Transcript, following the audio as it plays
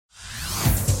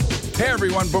Hey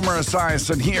everyone, Boomer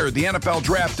Esiason here. The NFL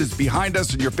Draft is behind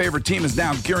us and your favorite team is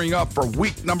now gearing up for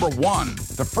week number 1.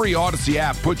 The free Odyssey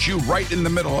app puts you right in the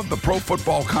middle of the pro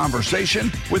football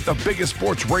conversation with the biggest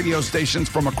sports radio stations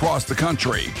from across the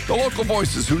country. The local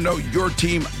voices who know your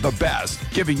team the best,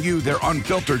 giving you their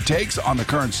unfiltered takes on the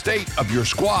current state of your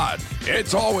squad.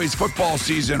 It's always football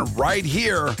season right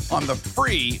here on the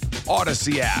free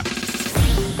Odyssey app.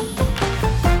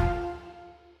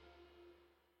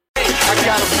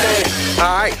 All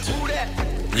right.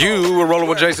 You were rolling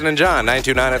with Jason and John,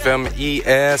 929 FM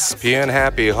ESPN.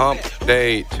 Happy hump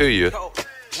day to you.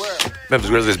 Memphis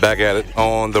Grizzlies back at it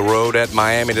on the road at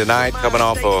Miami tonight, coming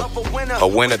off a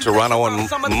win at Toronto on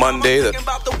Monday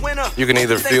that you can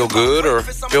either feel good or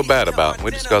feel bad about.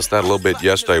 We discussed that a little bit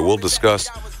yesterday. We'll discuss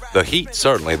the Heat.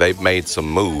 Certainly, they've made some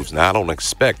moves. Now, I don't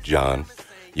expect, John,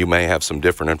 you may have some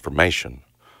different information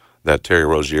that Terry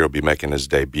Rozier will be making his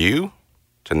debut.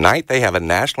 Tonight, they have a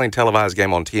nationally televised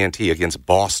game on TNT against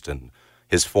Boston,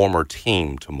 his former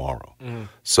team, tomorrow.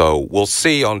 So we'll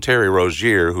see on Terry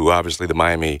Rozier, who obviously the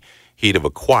Miami Heat have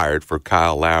acquired for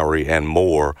Kyle Lowry and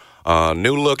more.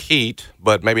 New look Heat,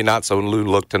 but maybe not so new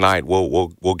look tonight.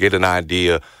 We'll get an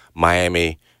idea.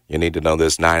 Miami, you need to know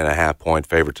this, 9.5-point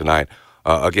favorite tonight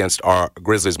against our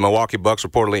Grizzlies. Milwaukee Bucks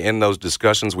reportedly in those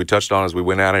discussions we touched on as we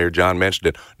went out of here. John mentioned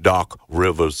it. Doc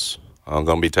Rivers going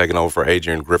to be taking over for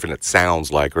Adrian Griffin, it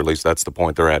sounds like, or at least that's the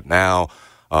point they're at now.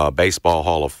 Baseball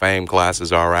Hall of Fame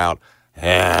classes are out.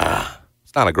 Yeah,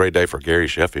 it's not a great day for Gary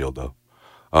Sheffield, though.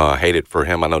 Hate it for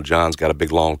him. I know John's got a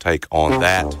big, long take on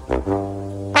that.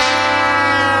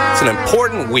 It's an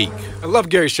important week. I love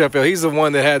Gary Sheffield. He's the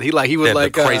one that he was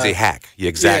the crazy hack.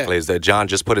 Exactly. Yeah. Is that John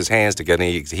just put his hands together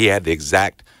and he had the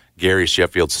exact Gary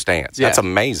Sheffield stance. Yeah. That's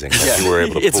amazing that you were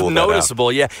able to pull that out. It's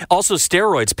noticeable, yeah. Also,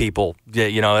 steroids, people. Yeah,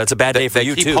 you know, that's a bad day for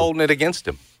you, too. They keep holding it against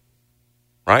him,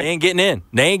 right? They ain't getting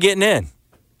in.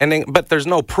 But there's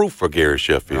no proof for Gary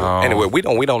Sheffield. Oh. Anyway, we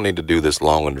don't need to do this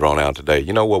long and drawn out today.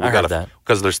 You know what? I heard that.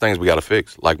 Because there's things we got to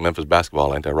fix, like Memphis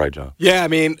basketball. Ain't that right, John? Yeah, I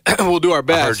mean, we'll do our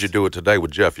best. I heard you do it today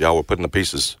with Jeff. Y'all were putting the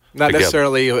pieces together. It's not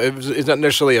necessarily an endeavor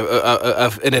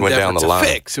to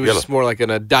fix. It was just more like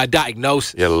a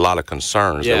diagnosis. You had a lot of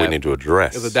concerns that we need to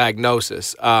address. It was a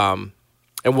diagnosis. And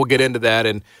we'll get into that.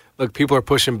 And look, people are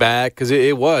pushing back because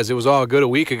it was all good a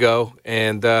week ago,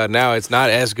 and now it's not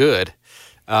as good.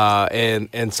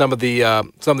 And some of the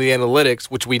analytics,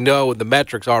 which we know the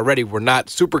metrics already were not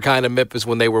super kind of Memphis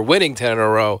when they were winning 10 in a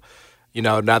row. You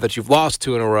know, now that you've lost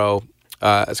 2 in a row,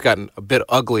 it's gotten a bit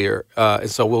uglier. And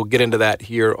so we'll get into that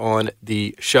here on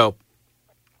the show.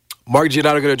 Mark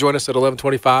Giannotto going to join us at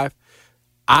 11:25.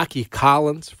 Aki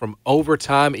Collins from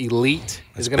Overtime Elite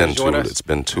is going to join us. It's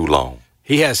been too long.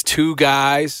 He has 2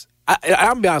 guys.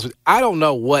 I'll be honest with you. I don't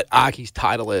know what Aki's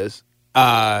title is.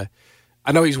 I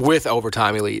know he's with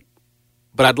Overtime Elite,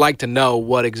 but I'd like to know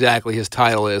what exactly his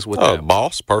title is with them.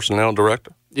 Boss, personnel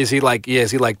director. Is he like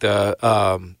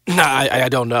the? No, I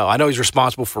don't know. I know he's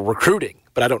responsible for recruiting,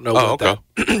 but I don't know what the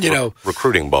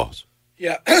recruiting boss.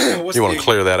 Yeah, you want to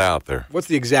clear that out there. What's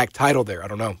the exact title there? I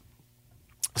don't know.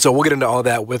 So we'll get into all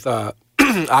that with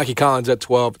Aki Collins at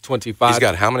 12:25. He's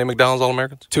got how many McDonald's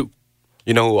All-Americans? 2.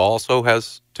 You know who also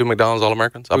has 2 McDonald's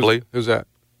All-Americans? I believe. Who's that?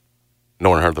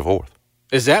 Norton Hurd IV.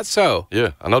 Is that so?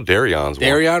 Yeah, I know Darion's one.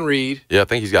 Darion Reed. Yeah, I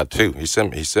think he's got 2. He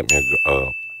sent me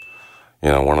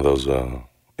one of those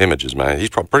images, man. He's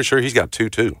pretty sure he's got 2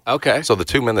 too. Okay. So the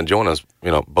 2 men that join us,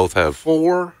 both have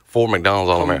 4 McDonald's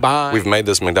All-American. We've made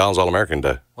this McDonald's All-American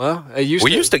Day. Well, we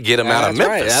used to get him out of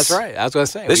Memphis. That's right. That's what I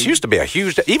was saying. This used to be a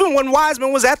huge day. Even when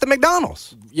Wiseman was at the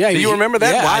McDonald's. Yeah. Do you remember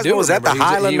that? Yeah, Wiseman was at the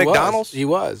Highland McDonald's? He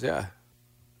was, yeah.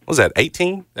 What was that,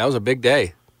 18? That was a big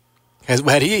day.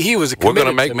 He was We're going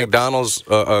to make McDonald's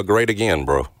great again,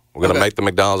 bro. We're going to make the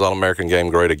McDonald's All-American game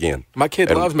great again. My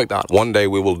kid loves McDonald's. One day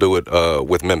we will do it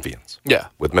with Memphians. Yeah.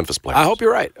 With Memphis players. I hope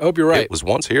you're right. It was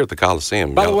once here at the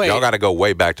Coliseum. By the way, y'all got to go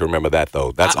way back to remember that,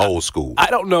 though. That's old school. I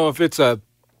don't know if it's a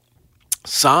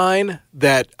sign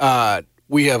that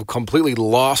we have completely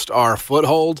lost our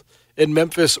foothold in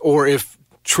Memphis or if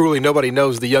truly nobody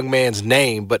knows the young man's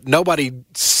name, but nobody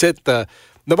spit the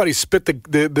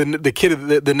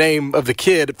name of the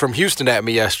kid from Houston at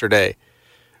me yesterday.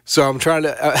 So I'm trying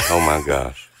to. Oh my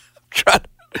gosh!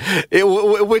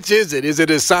 Which is it? Is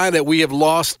it a sign that we have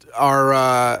lost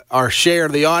our share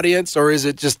of the audience, or is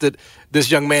it just that this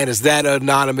young man is that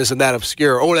anonymous and that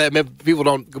obscure, or that people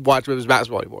don't watch Memphis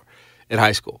basketball anymore in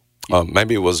high school?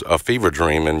 Maybe it was a fever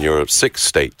dream in your sixth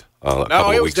state.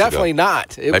 No, it was definitely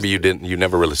not. Maybe you didn't. You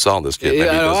never really saw this kid. Maybe he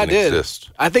doesn't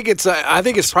exist. I think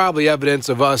it's probably evidence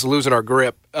of us losing our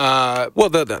grip. Well,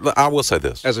 I will say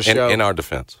this as a show in our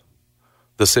defense.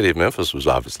 the city of Memphis was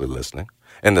obviously listening.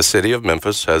 And the city of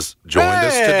Memphis has joined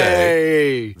us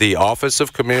today. The Office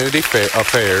of Community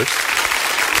Affairs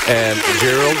and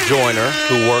Gerald Joyner,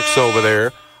 who works over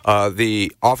there.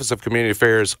 The Office of Community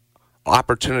Affairs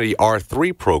Opportunity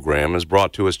R3 program is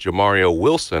brought to us Jamario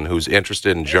Wilson, who's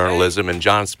interested in journalism, and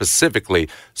John, specifically,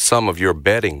 some of your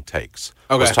betting takes.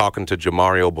 I was talking to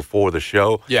Jamario before the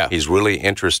show. Yeah. He's really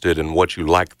interested in what you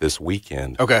like this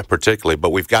weekend, particularly.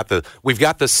 But we've got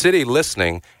the city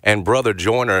listening, and Brother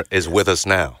Joyner is with us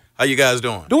now. How you guys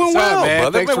doing? Doing well, man?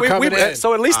 brother. Thanks for coming in.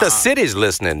 So at least the city's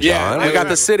listening, John. Yeah, we got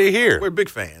the city here. We're big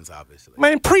fans, obviously.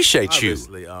 Man, appreciate you.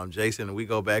 Jason, we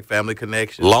go back, family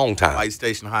connection. Long time. White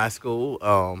Station High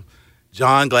School.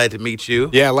 John, glad to meet you.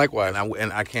 Yeah, likewise.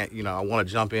 And I can't, I want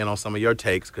to jump in on some of your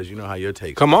takes because you know how your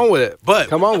takes. Come on with it. But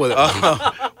come on with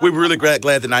it. We're really glad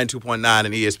that 92.9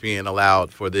 and ESPN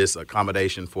allowed for this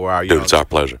accommodation for our young it's our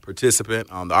pleasure. Participant.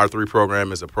 The R3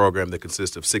 program is a program that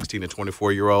consists of 16 to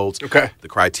 24-year-olds. Okay. The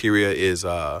criteria is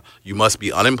you must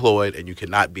be unemployed and you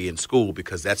cannot be in school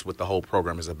because that's what the whole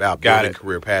program is about, building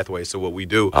career pathways. So what we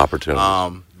do.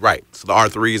 Opportunities. Right. So the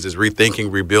R3s is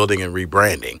rethinking, rebuilding, and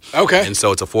rebranding. Okay. And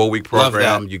so it's a 4-week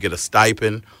program. You get a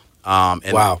stipend.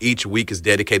 And each week is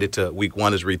dedicated to week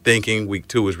 1 is rethinking, week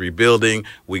 2 is rebuilding,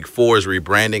 week 4 is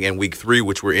rebranding, and week 3,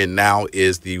 which we're in now,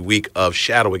 is the week of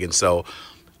shadowing. And so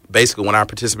basically when our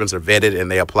participants are vetted and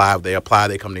they apply,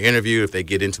 they come to interview. If they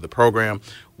get into the program,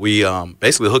 we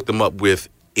basically hook them up with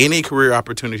any career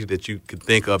opportunity that you could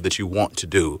think of that you want to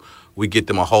do. We get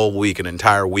them a whole week, an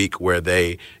entire week, where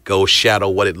they go shadow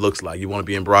what it looks like. You want to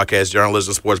be in broadcast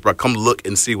journalism, sports broadcast. Come look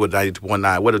and see what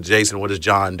 92.9, what does Jason, what does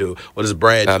John do, what does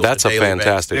Brad do. That's a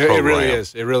fantastic program. It really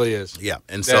is. It really is. Yeah,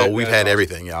 and so we've had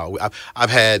everything, y'all. I've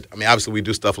had, obviously we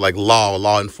do stuff like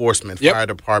law enforcement, fire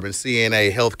department,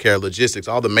 CNA, healthcare, logistics,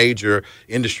 all the major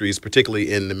industries,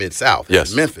 particularly in the Mid-South, in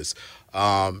Memphis.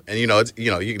 And it's,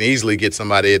 you can easily get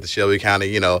somebody at the Shelby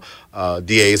County,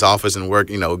 DA's office and work,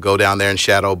 go down there and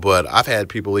shadow. But I've had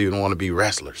people even want to be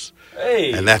wrestlers.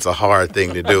 Hey. And that's a hard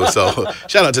thing to do. So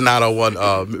shout out to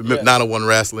 901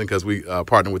 Wrestling because we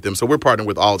partner with them. So we're partnering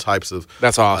with all types of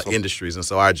industries. And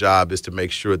so our job is to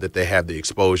make sure that they have the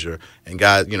exposure. And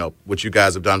guys, what you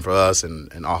guys have done for us and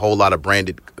a whole lot of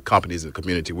branded companies in the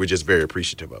community, we're just very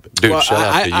appreciative of it. Dude, shout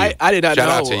out to you. I did not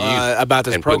know about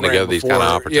this program together these kind of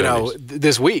opportunities.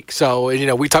 This week. So,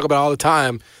 we talk about it all the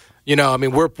time.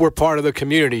 We're part of the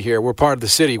community here. We're part of the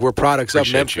city. We're products of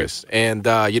Memphis. And,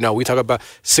 we talk about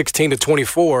 16 to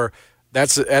 24.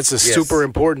 That's a super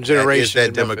important generation. That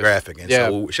is that demographic. And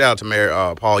so shout out to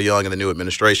Mayor Paul Young and the new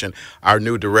administration. Our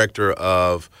new director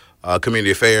of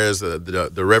community affairs,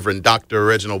 the Reverend Dr.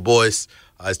 Reginald Boyce,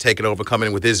 is taking over, coming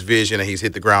in with his vision, and he's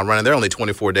hit the ground running. They're only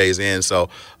 24 days in, so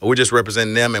we're just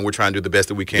representing them, and we're trying to do the best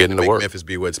that we can to make Memphis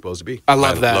be what it's supposed to be. I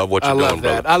love that. I love what you're doing,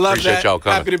 brother. I love Appreciate that. y'all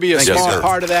coming. Happy to be a small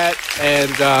part of that,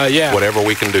 and whatever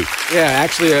we can do. Yeah,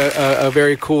 actually a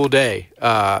very cool day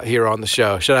here on the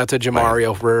show. Shout out to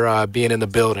Jamario for being in the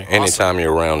building. Anytime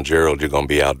you're around Gerald, you're going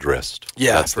to be outdressed.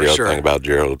 Yeah, that's the other thing about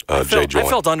Gerald J. Joyner. I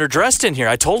felt underdressed in here.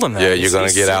 I told him that. Yeah, you're going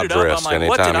to get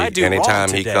outdressed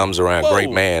anytime he comes around. Great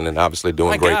man, and obviously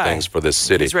doing great things for this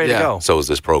city. He's ready to go. So is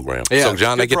this program. Yeah, so,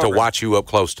 John, they get to watch you up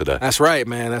close today. That's right,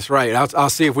 man. That's right. I'll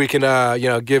see if we can,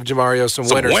 give Jamario some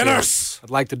winners. I'd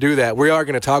like to do that. We are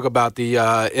going to talk about the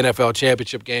NFL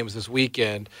championship games this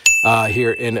weekend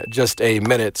here in just a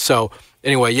minute. So,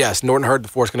 anyway, yes, Norton Hurd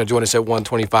IV is going to join us at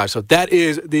 1:25. So that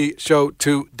is the show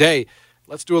today.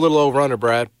 Let's do a little over-under,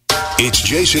 Brad. It's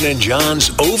Jason and John's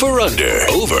over-under.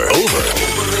 Under.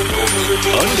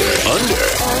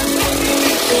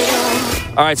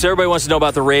 All right, so everybody wants to know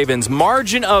about the Ravens.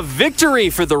 Margin of victory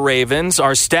for the Ravens.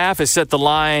 Our staff has set the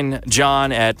line,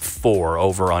 John, at 4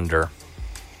 over-under.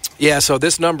 Yeah, so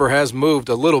this number has moved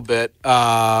a little bit,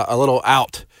 a little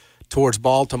out towards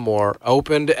Baltimore.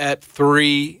 Opened at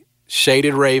 3,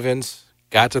 shaded Ravens,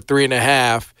 got to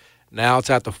 3.5. Now it's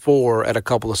at the 4 at a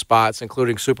couple of spots,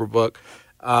 including Superbook.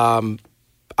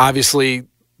 Obviously,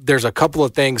 there's a couple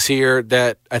of things here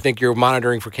that I think you're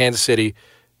monitoring for Kansas City.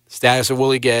 Status of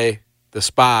Willie Gay, the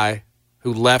spy,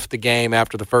 who left the game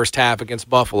after the first half against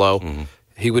Buffalo. Mm-hmm.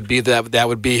 He would be that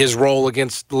would be his role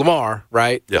against Lamar,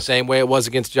 right? Yep. The same way it was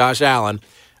against Josh Allen.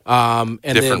 And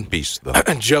different beast, though.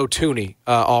 Joe Tooney,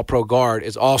 all-pro guard,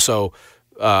 is also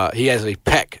he has a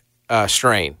pec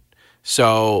strain.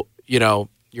 So,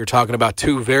 you're talking about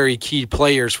two very key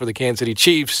players for the Kansas City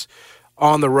Chiefs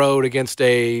on the road against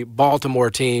a Baltimore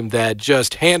team that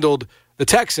just handled the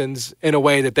Texans in a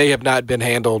way that they have not been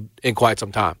handled in quite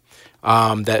some time.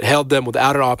 That held them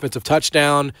without an offensive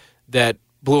touchdown, that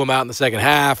blew them out in the second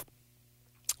half.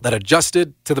 that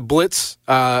adjusted to the blitz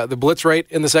rate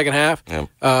in the second half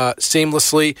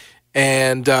seamlessly.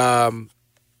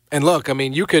 And look, I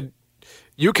mean, you can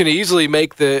easily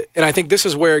make and I think this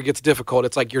is where it gets difficult.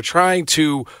 It's like you're trying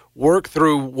to work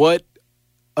through what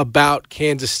about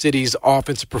Kansas City's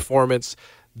offensive performance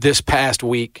this past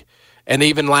week and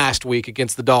even last week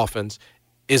against the Dolphins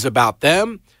is about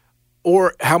them,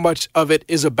 or how much of it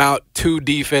is about two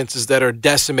defenses that are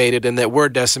decimated and that were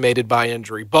decimated by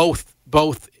injury. Both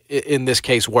in this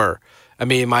case were. I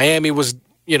mean, Miami was,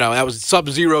 that was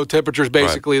sub-zero temperatures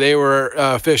basically. Right. They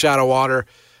were fish out of water.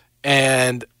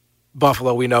 And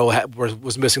Buffalo, we know,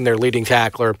 was missing their leading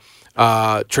tackler,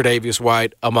 Tre'Davious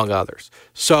White, among others.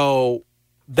 So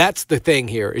that's the thing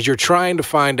here, is you're trying to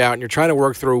find out and you're trying to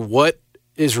work through what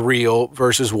is real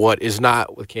versus what is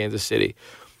not with Kansas City.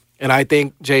 And I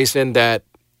think, Jason, that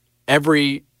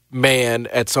every man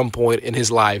at some point in his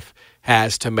life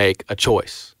has to make a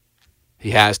choice.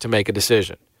 He has to make a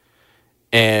decision.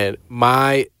 And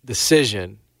my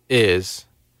decision is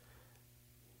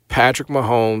Patrick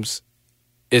Mahomes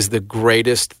is the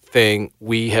greatest thing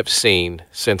we have seen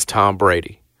since Tom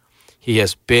Brady. He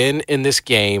has been in this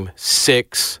game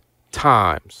 6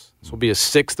 times. This will be his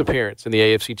 6th appearance in the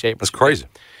AFC Championship. That's crazy.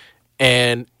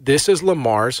 And this is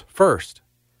Lamar's first.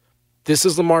 This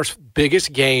is Lamar's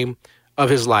biggest game of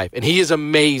his life. And he is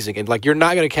amazing. And, you're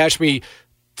not going to catch me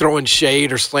throwing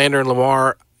shade or slandering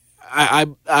Lamar.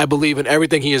 I believe in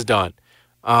everything he has done.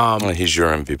 He's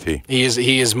your MVP.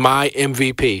 He is my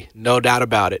MVP, no doubt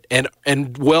about it.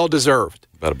 And well-deserved.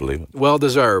 Better believe it.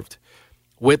 Well-deserved.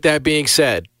 With that being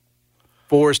said,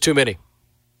 4 is too many.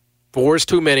 4 is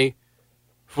too many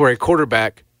for a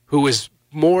quarterback who is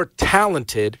more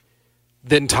talented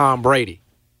than Tom Brady.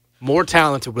 More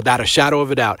talented without a shadow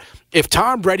of a doubt. If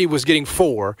Tom Brady was getting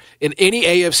 4 in any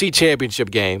AFC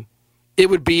championship game, it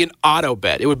would be an auto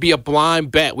bet. It would be a blind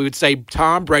bet. We would say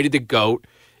Tom Brady, the GOAT,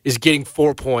 is getting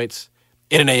 4 points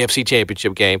in an AFC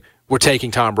championship game. We're taking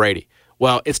Tom Brady.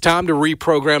 Well, it's time to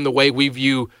reprogram the way we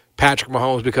view Patrick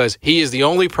Mahomes, because he is the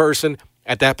only person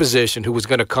at that position who was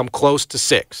going to come close to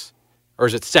 6. Or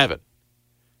is it 7?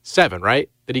 7, right?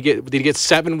 Did he get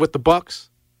 7 with the Bucs?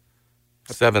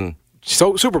 7.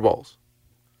 So Super Bowls.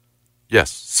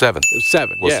 Yes, 7. It was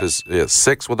 7. Was his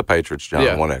 6 with the Patriots,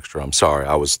 John. 1 extra. I'm sorry.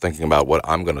 I was thinking about what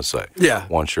I'm going to say. Yeah.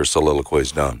 Once your soliloquy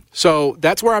is done. So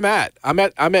that's where I'm at. I'm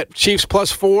at Chiefs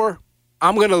plus 4.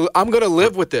 I'm gonna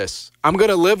live with this. I'm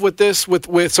gonna live with this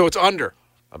with so it's under.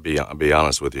 I'll be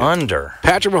honest with you. Under.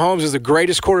 Patrick Mahomes is the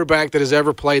greatest quarterback that has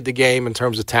ever played the game in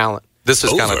terms of talent. This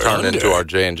has kind of turned into our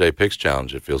J&J Picks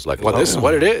Challenge, it feels like. Well, this is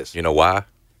what it is. You know why?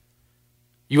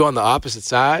 You on the opposite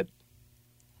side?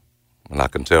 And I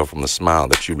can tell from the smile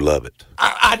that you love it.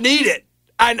 I need it.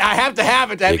 I have to have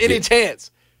it to have any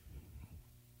chance.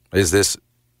 Is this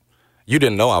 – you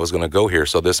didn't know I was going to go here,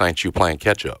 so this ain't you playing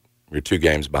catch-up. You're 2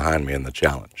 games behind me in the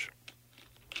challenge.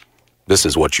 This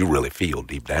is what you really feel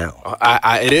deep down.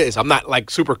 It is. I'm not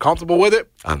super comfortable with it.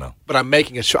 I know, but I'm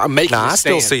making a. I'm making. Now a I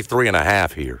stand. still see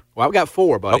 3.5 here. Well, I've got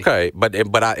 4, buddy. Okay, but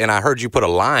I heard you put a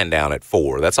line down at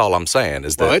 4. That's all I'm saying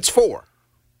is that. Well, it's 4.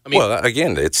 I mean, well,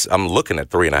 again, I'm looking at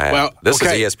 3.5. Well, this is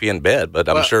ESPN bet, but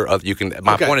I'm sure you can.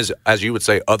 My point is, as you would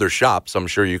say, other shops. I'm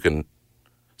sure you can.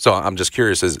 So I'm just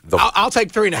curious. I'll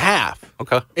take 3.5.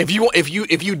 Okay.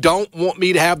 If you don't want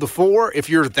me to have the 4, if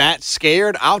you're that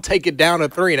scared, I'll take it down to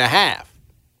 3.5.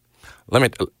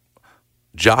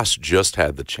 Josh just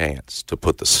had the chance to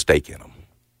put the stake in him.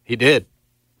 He did.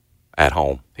 At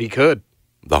home. He could.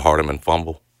 The Hardeman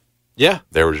fumble. Yeah.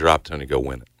 There was your opportunity to go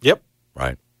win it. Yep.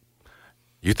 Right.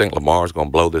 You think Lamar's going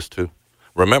to blow this too?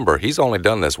 Remember, he's only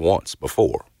done this once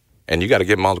before. And you got to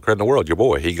give him all the credit in the world. Your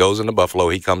boy, he goes into Buffalo.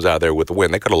 He comes out there with the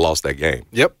win. They could have lost that game.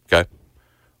 Yep. Okay?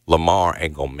 Lamar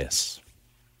ain't going to miss.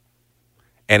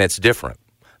 And it's different.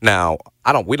 Now,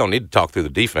 we don't need to talk through the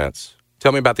defense.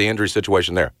 Tell me about the injury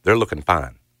situation there. They're looking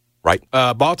fine, right?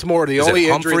 Baltimore, the only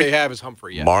injury they have is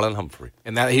Humphrey. Yes. Marlon Humphrey.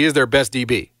 And that he is their best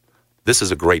DB. This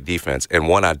is a great defense. And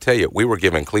one, I'd tell you, we were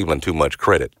giving Cleveland too much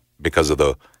credit because of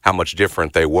how much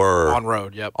different they were. On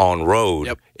road, yep. On road.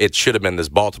 Yep. It should have been this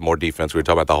Baltimore defense we were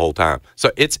talking about the whole time. So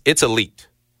it's elite,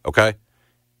 okay?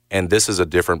 And this is a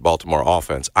different Baltimore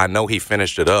offense. I know he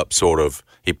finished it up sort of.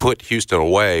 He put Houston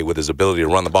away with his ability to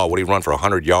run the ball. What did he run for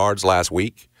 100 yards last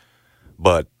week?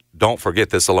 But don't forget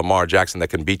this is a Lamar Jackson that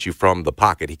can beat you from the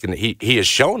pocket. He has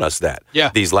shown us that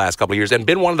these last couple of years and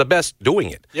been one of the best doing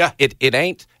it. Yeah. It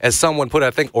ain't, as someone put it,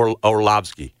 I think,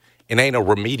 Orlovsky, it ain't a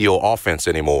remedial offense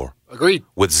anymore. Agreed.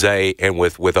 With Zay and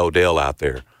with Odell out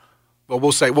there. Well,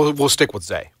 we'll say we'll stick with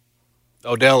Zay.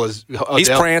 He's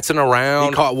prancing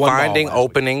around, finding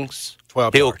openings.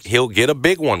 He'll get a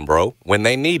big one, bro, when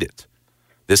they need it.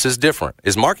 This is different.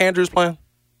 Is Mark Andrews playing?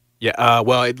 Yeah,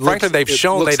 frankly, they've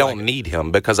shown they don't need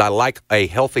him because I like a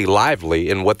healthy Lively,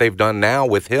 and what they've done now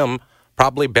with him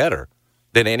probably better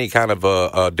than any kind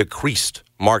of decreased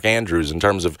Mark Andrews in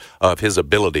terms of his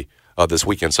ability this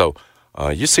weekend. So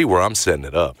you see where I'm setting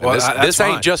it up. Well, this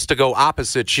ain't just to go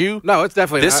opposite you. No, it's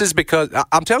definitely This is because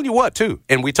I'm telling you what, too,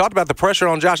 and we talked about the pressure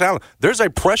on Josh Allen. There's a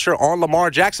pressure on Lamar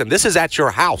Jackson. This is at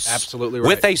your house. Absolutely right.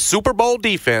 With a Super Bowl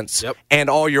defense and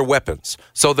all your weapons.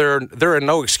 So there are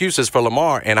no excuses for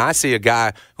Lamar, and I see a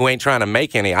guy who ain't trying to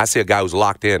make any. I see a guy who's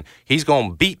locked in. He's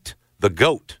going to beat the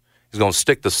GOAT. He's going to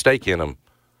stick the stake in him.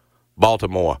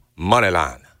 Baltimore, money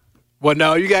line.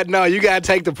 Well, you got to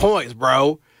take the points,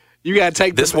 bro. You got to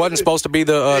take this wasn't supposed to be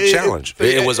the challenge.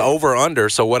 It was over under.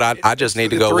 So what I just need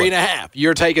to go 3.5.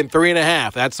 You're taking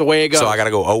 3.5. That's the way it goes. So I got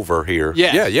to go over here.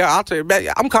 Yeah. I'll take.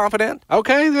 I'm confident.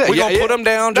 Okay, we're gonna put them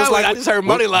down. Just like I just heard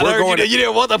money line. You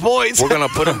didn't want the points. We're gonna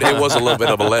put them. It was a little bit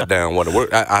of a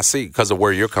letdown. I see because of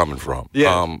where you're coming from.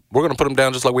 Yeah. We're gonna put them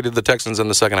down just like we did the Texans in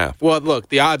the second half. Well, look,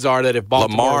 the odds are that if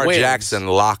Baltimore wins, Jackson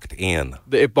locked in.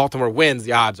 If Baltimore wins,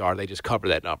 the odds are they just cover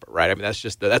that number, right? I mean,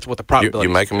 that's what the probability.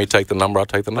 You're making me take the number. I'll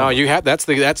take the number. No, you have. That's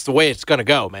the way it's going to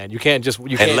go, man. You can't just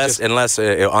unless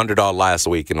underdog last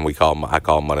week and I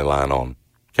call money line on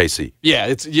KC.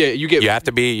 Yeah, you have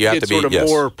to be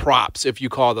more props if you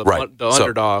call the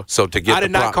underdog. So to get I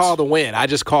did not call the win. I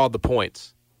just called the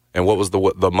points. And what was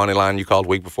the money line you called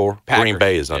week before? Packers. Green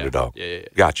Bay is underdog. Yeah.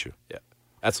 Got you. Yeah.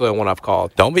 That's the one I've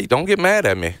called. Don't get mad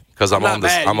at me because I'm on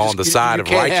the side of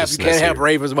righteousness. You can't have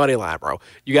Ravens money line, bro.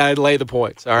 You got to lay the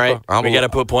points. All right. We got to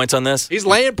put points on this. He's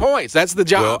laying points. That's the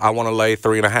job. Well, I want to lay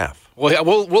 3.5.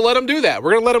 Well, we'll let him do that.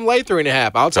 We're gonna let him lay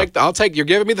 3.5. I'll take. You're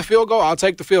giving me the field goal. I'll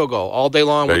take the field goal all day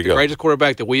long with the greatest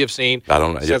quarterback that we have seen.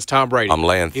 Since Tom Brady. I'm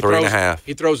laying 3.5.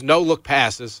 He throws no look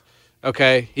passes.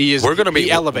 Okay, he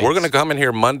elevates. We're going to come in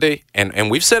here Monday, and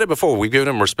we've said it before. We've given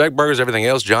him respect burgers, everything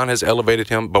else. John has elevated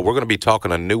him, but we're going to be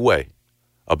talking a new way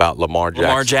about Lamar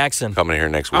Jackson coming in here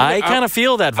next week. I kind of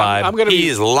feel that vibe. He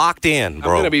is locked in, bro.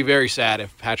 I'm going to be very sad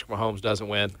if Patrick Mahomes doesn't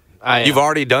win. You've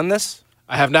already done this?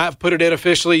 I have not put it in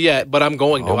officially yet, but I'm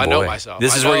going to. I know myself.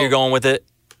 This is where you're going with it?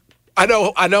 I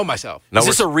know myself. Is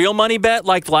this a real money bet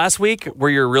like last week where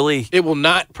you're really... It will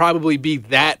not probably be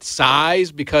that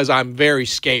size because I'm very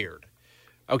scared.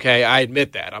 Okay, I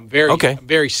admit that. I'm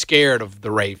very scared of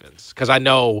the Ravens because I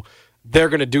know they're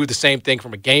going to do the same thing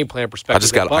from a game plan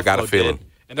perspective. I got a feeling.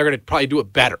 And they're going to probably do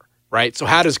it better, right? So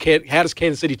how does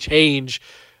Kansas City change...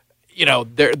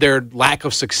 their lack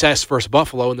of success versus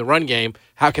Buffalo in the run game.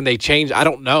 How can they change? I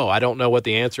don't know. I don't know what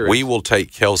the answer is. We will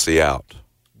take Kelsey out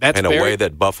in a way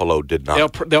that Buffalo did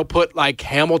not. They'll put like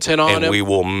Hamilton on him. And we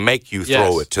will make you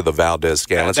throw it to the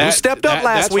Valdez-Scantling. Who stepped up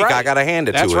last week. Right. I got to hand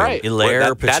it to him. That's right.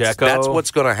 Hilaire, Pacheco. That's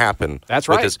what's going to happen. That's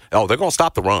right. They're going to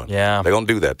stop the run. Yeah. They're going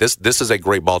to do that. This is a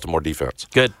great Baltimore defense.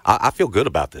 Good. I feel good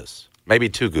about this. Maybe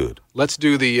too good. Let's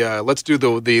do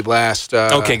the last.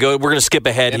 Okay, go. We're going to skip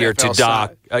ahead NFL here to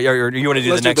Doc. You want to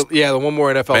do the next? The one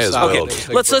more NFL side.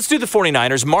 Okay, let's do the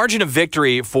 49ers. Margin of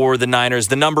victory for the Niners.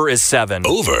 The number is 7.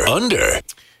 Over under.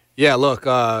 Yeah, look.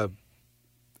 To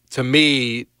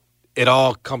me, it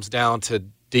all comes down to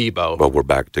Debo. But we're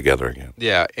back together again.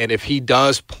 Yeah, and if he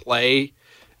does play,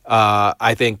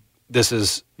 I think this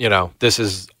is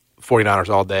 49ers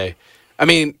all day. I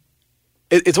mean.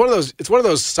 It's one of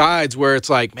those sides where it's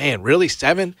like, man, really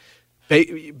 7?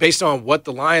 Based on what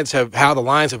how the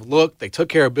Lions have looked, they took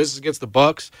care of business against the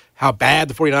Bucs. How bad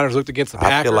the 49ers looked against the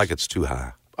Packers. I feel like it's too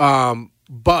high.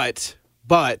 But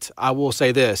I will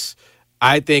say this: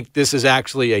 I think this is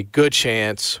actually a good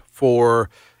chance for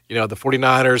the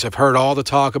 49ers. Have heard all the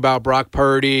talk about Brock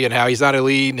Purdy and how he's not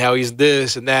elite and how he's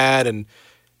this and that, and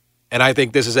I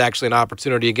think this is actually an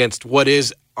opportunity against what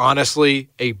is honestly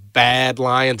a bad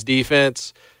Lions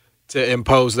defense to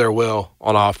impose their will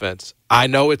on offense. I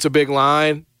know it's a big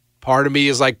line. Part of me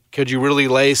is like, could you really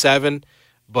lay 7?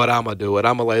 But I'm going to do it.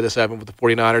 I'm going to lay the 7 with the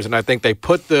 49ers, and I think they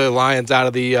put the Lions out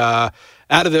of the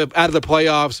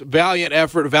playoffs. Valiant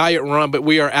effort, valiant run, but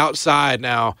we are outside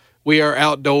now. We are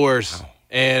outdoors,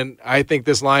 and I think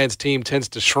this Lions team tends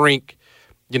to shrink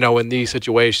in these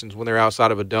situations when they're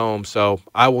outside of a dome. So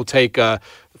I will take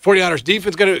 49ers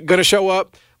defense going to show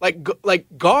up.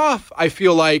 Like Goff, I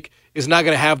feel like is not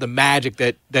going to have the magic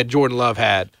that Jordan Love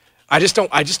had. I just don't.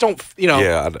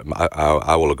 Yeah,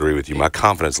 I will agree with you. My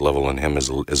confidence level in him is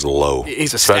low.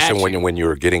 He's especially when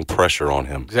you're getting pressure on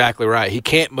him. Exactly right. He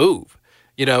can't move.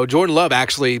 Jordan Love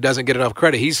actually doesn't get enough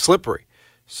credit. He's slippery.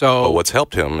 So, but what's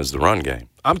helped him is the run game.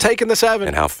 I'm taking the 7.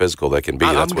 And how physical they can be.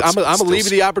 I'm going to leave you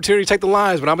the opportunity to take the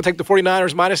Lions, but I'm going to take the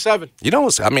 49ers -7. You know,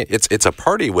 it's a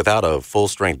Purdy without a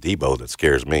full-strength Debo that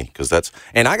scares me. Because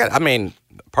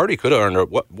Purdy could have earned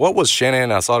what was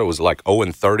Shannon? I thought it was like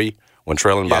 0-30 when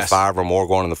trailing by 5 or more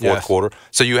going in the fourth quarter.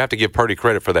 So you have to give Purdy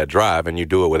credit for that drive, and you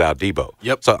do it without Debo.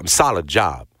 Yep. So solid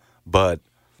job. But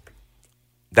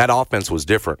that offense was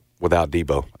different without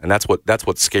Debo, and that's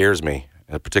what scares me,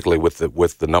 particularly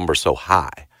with the number so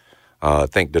high. I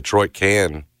think Detroit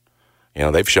can,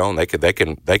 they've shown they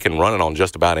can run it on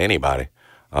just about anybody.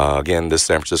 Again, this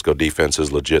San Francisco defense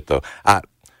is legit, though.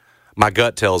 My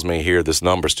gut tells me here this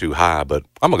number's too high, but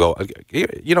I'm gonna go.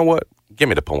 You know what? Give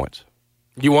me the points.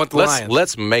 You want the Lions?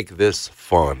 Let's make this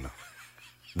fun.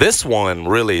 This one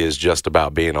really is just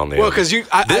about being on the. Well, because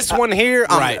this one here,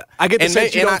 right? I get the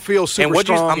sense you don't feel super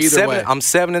strong either way. I'm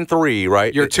 7-3,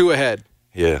 right? You're 2 ahead.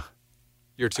 Yeah,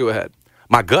 you're 2 ahead.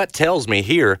 My gut tells me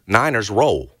here Niners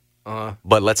roll,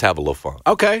 but let's have a little fun.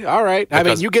 Okay, all right.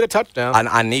 Because you get a touchdown.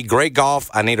 I need great golf.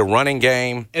 I need a running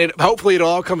game, and hopefully it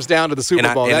all comes down to the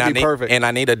Super Bowl. That'd be perfect. And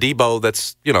I need a Debo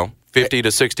that's 50 to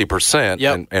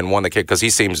 60%, and one that can, because he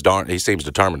seems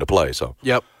determined to play. So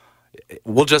yep.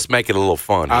 We'll just make it a little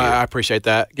fun here. I appreciate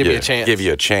that. Give me a chance. Give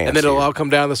you a chance. And then it'll all come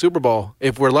down to the Super Bowl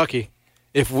if we're lucky.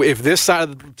 If this side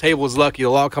of the table is lucky,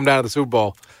 it'll all come down to the Super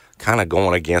Bowl. Kind of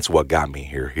going against what got me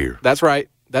here. That's right.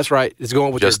 It's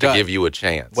going with just your gut. to give you a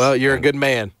chance. Well, you're a good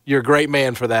man. You're a great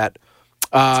man for that.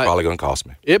 It's probably going to cost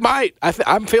me. It might.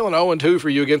 I'm feeling 0-2 for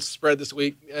you against the spread this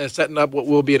week, setting up what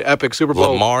will be an epic Super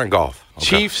Bowl. Lamar and golf. Okay.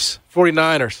 Chiefs,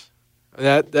 49ers.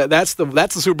 That's the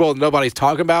Super Bowl that nobody's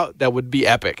talking about. That would be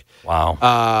epic.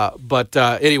 Wow. But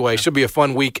anyway, should be a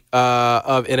fun week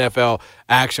of NFL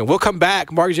action. We'll come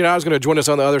back. Mark Giannotto is going to join us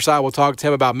on the other side. We'll talk to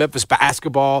him about Memphis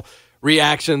basketball,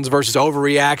 reactions versus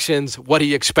overreactions, what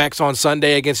he expects on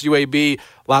Sunday against UAB.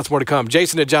 Lots more to come.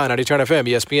 Jason and John, 92.9 FM,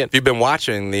 ESPN. If you've been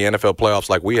watching the NFL playoffs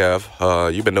like we have,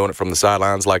 you've been doing it from the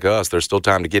sidelines like us, there's still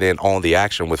time to get in on the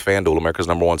action with FanDuel, America's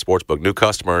 #1 sportsbook. New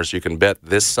customers, you can bet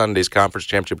this Sunday's conference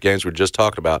championship games we just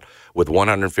talked about with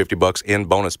 $150 in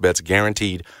bonus bets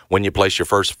guaranteed when you place your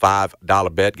first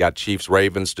 $5 bet. Got Chiefs,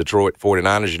 Ravens, Detroit,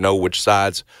 49ers. You know which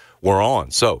sides we're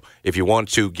on. So if you want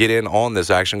to get in on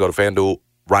this action, go to FanDuel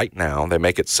right now. They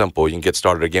make it simple. You can get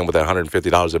started again with that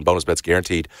 $150 in bonus bets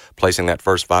guaranteed. Placing that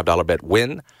first $5 bet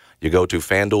win, you go to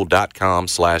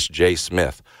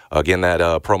FanDuel.com/JSmith. Again, that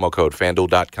promo code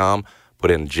FanDuel.com. Put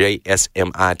in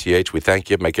JSMITH. We thank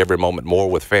you. Make every moment more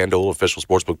with FanDuel, official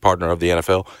sportsbook partner of the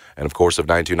NFL, and of course of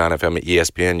 92.9 FM at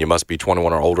ESPN. You must be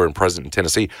 21 or older and present in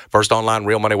Tennessee. First online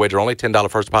real money wager only.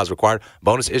 $10 first deposit required.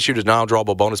 Bonus issued is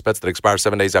non-drawable bonus bets that expire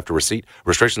 7 days after receipt.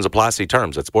 Restrictions apply. See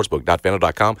terms at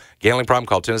sportsbook.fanduel.com. Gambling problem?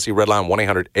 Call Tennessee Redline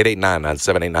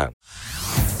 1-800-889-9789.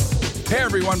 Hey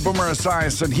everyone, Boomer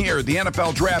Esiason here. The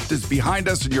NFL Draft is behind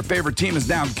us and your favorite team is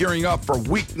now gearing up for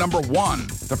week number 1.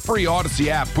 The free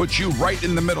Odyssey app puts you right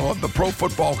in the middle of the pro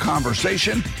football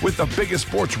conversation with the biggest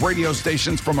sports radio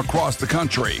stations from across the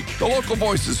country. The local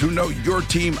voices who know your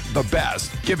team the best,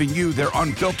 giving you their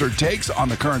unfiltered takes on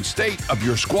the current state of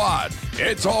your squad.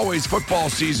 It's always football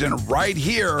season right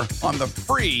here on the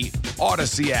free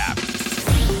Odyssey app.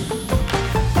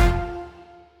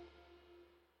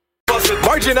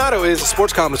 Mark Giannotto is a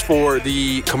sports columnist for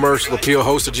the Commercial Appeal,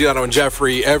 host of Giannotto and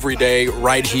Jeffrey every day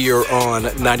right here on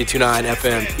 92.9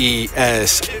 FM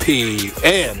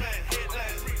ESPN.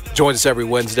 Joins us every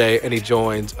Wednesday, and he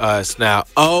joins us now.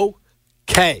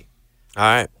 Okay. All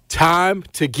right. Time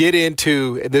to get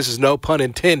into, and this is no pun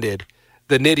intended,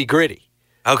 the nitty-gritty.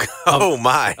 Okay.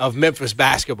 Of Memphis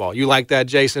basketball. You like that,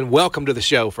 Jason? Welcome to the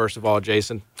show, first of all,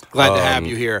 Jason. Glad to have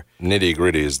you here. Nitty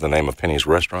Gritty is the name of Penny's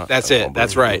restaurant. That's it.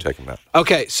 That's right.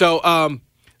 Okay, so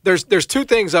there's two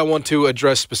things I want to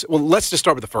address. Well, let's just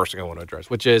start with the first thing I want to address,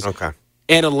 which is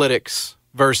analytics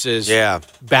versus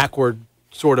backward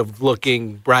sort of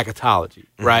looking bracketology,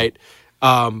 right?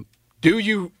 Do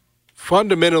you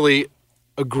fundamentally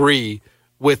agree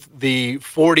with the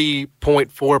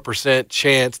 40.4%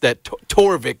 chance that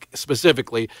Torvik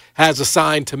specifically has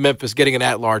assigned to Memphis getting an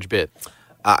at-large bid?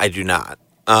 I do not.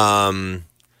 I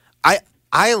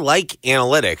like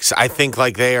analytics. I think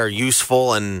like they are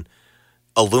useful and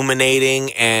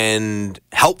illuminating and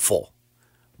helpful.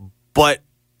 And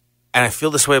I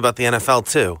feel this way about the NFL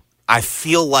too. I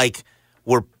feel like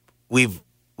we've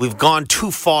gone too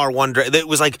far one direction. It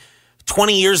was like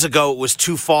 20 years ago, it was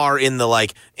too far in the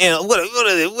what does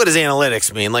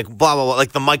analytics mean? Like blah blah blah,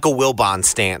 like the Michael Wilbon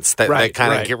stance that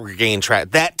kind of gained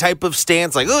track. That type of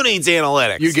stance, like who needs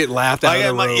analytics? You get laughed out of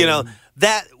the room. You know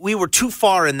that we were too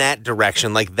far in that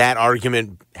direction. Like that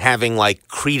argument having like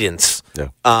credence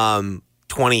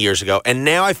 20 years ago. And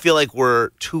now I feel like we're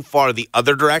too far the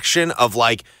other direction of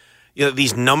like,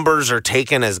 these numbers are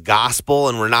taken as gospel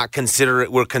and we're not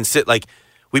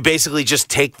we basically just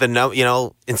take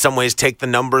the in some ways take the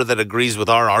number that agrees with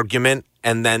our argument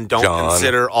and then don't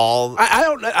consider all.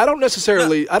 I don't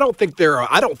necessarily. No. I don't think they're a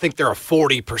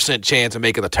 40% chance of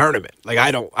making the tournament. Like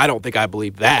I don't think I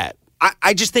believe that.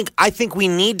 I think we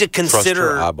need to consider trust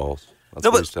your eyeballs. That's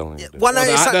what he's telling you.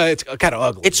 It's kind of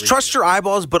ugly. It's trust your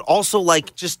eyeballs, but also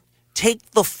like just take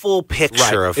the full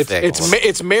picture of things.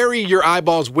 It's marry your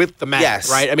eyeballs with the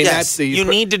math, right? I mean, that's the you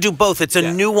need to do both. It's a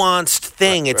nuanced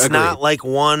thing. It's not like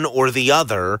one or the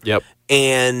other. Yep.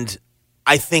 And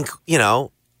I think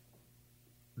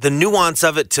the nuance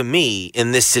of it to me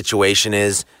in this situation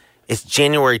is it's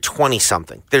January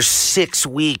 20-something. There's 6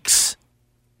 weeks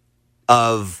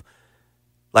of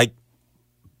like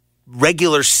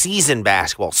regular season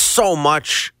basketball. So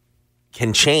much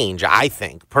can change, I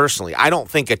think, personally. I don't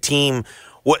think a team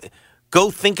go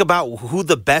think about who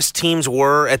the best teams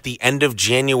were at the end of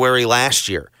January last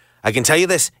year. I can tell you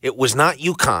this, it was not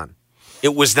UConn.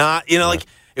 It was not,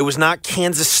 it was not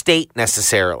Kansas State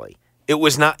necessarily. It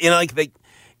was not,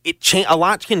 a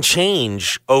lot can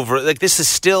change over, like this is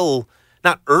still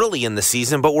not early in the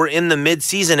season, but we're in the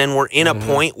mid-season and we're in a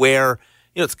point where,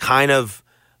 it's kind of,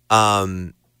 I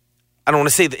don't want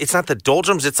to say that it's not the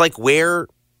doldrums, it's like where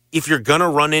if you're going to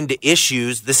run into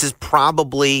issues, this is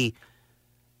probably,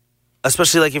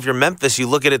 especially like if you're Memphis, you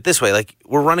look at it this way, like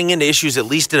we're running into issues at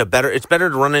least it's better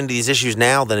to run into these issues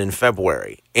now than in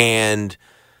February. And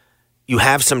you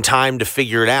have some time to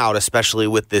figure it out, especially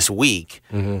with this week.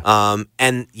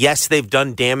 And yes, they've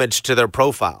done damage to their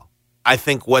profile. I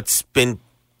think what's been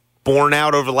borne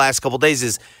out over the last couple of days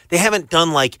is they haven't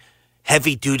done like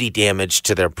heavy-duty damage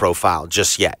to their profile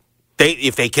just yet.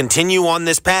 If they continue on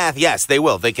this path, yes, they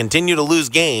will. If they continue to lose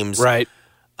games, right?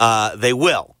 They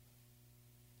will.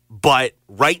 But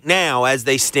right now, as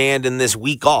they stand in this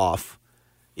week off,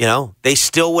 they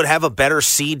still would have a better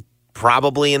seed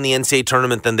probably in the NCAA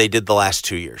tournament than they did the last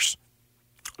 2 years.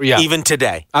 Yeah, even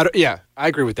today. I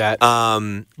agree with that.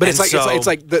 But it's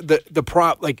like the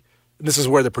prop. Like this is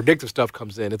where the predictive stuff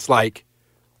comes in. It's like,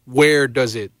 where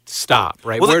does it stop,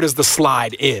 right? Well, where does the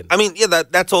slide end? I mean,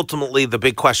 that's ultimately the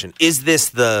big question. Is this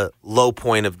the low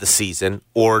point of the season,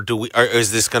 or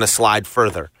is this going to slide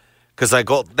further? Because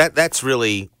that's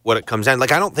really what it comes down.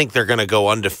 Like, I don't think they're going to go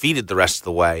undefeated the rest of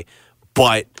the way,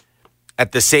 but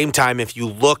at the same time, if you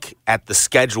look at the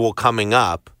schedule coming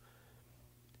up,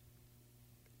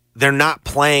 they're not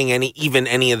playing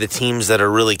any of the teams that are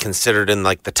really considered in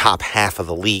like the top half of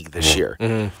the league this year.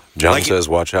 John says,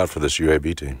 "Watch out for this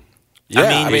UAB team." Yeah,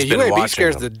 I mean UAB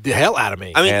scares the hell out of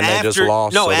me. I mean, and after, they just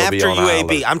lost. No, so after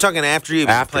UAB, I'm talking after UAB.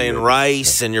 You're playing UAB.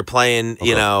 Rice, and you're playing.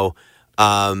 I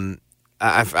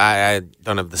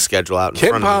don't have the schedule out.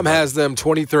 Ken Pom has them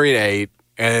 23-8,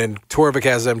 and Torvik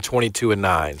has them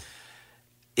 22-9.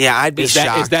 Yeah, I'd be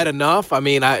shocked. Is that enough? I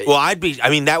mean,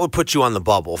 that would put you on the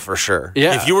bubble for sure.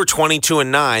 Yeah. If you were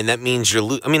 22-9, that means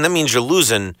you're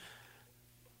losing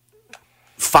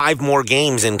 5 more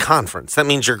games in conference. That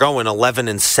means you're going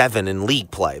 11-7 in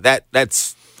league play.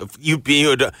 That's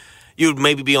you'd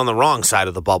maybe be on the wrong side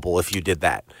of the bubble if you did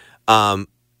that.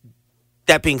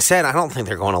 That being said, I don't think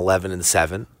they're going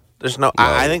 11-7. There's no.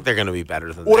 I think they're going to be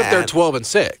better than that. What if they're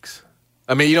 12-6?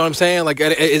 I mean, you know what I'm saying? Like,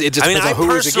 it just depends on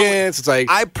who it's against. It's like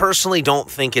I personally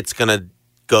don't think it's going to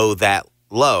go that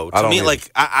low. To me,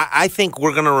 I think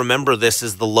we're going to remember this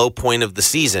as the low point of the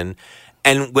season.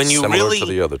 And when you similar to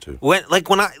the other two,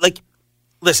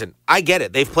 listen, I get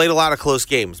it. They've played a lot of close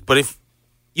games, but if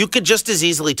you could just as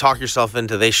easily talk yourself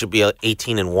into they should be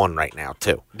 18-1 right now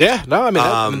too. Yeah, no,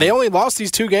 I mean they only lost these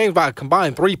 2 games by a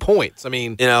combined 3 points. I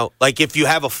mean, like if you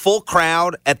have a full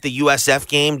crowd at the USF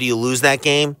game, do you lose that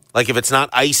game? Like if it's not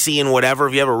icy and whatever,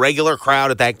 if you have a regular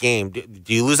crowd at that game, do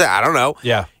you lose that? I don't know.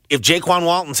 Yeah. If Jaquan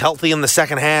Walton's healthy in the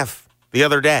second half the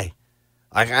other day,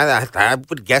 I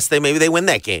would guess they win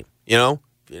that game.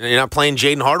 You're not playing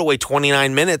Jaden Hardaway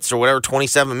 29 minutes or whatever,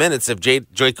 27 minutes if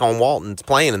Jaquan Walton's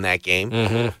playing in that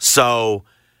game. So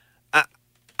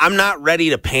I'm not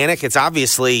ready to panic. It's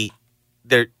obviously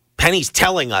Penny's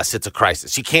telling us it's a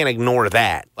crisis. You can't ignore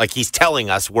that. Like he's telling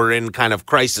us we're in kind of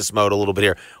crisis mode a little bit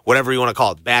here, whatever you want to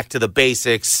call it. Back to the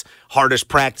basics, hardest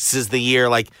practices of the year.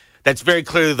 Like that's very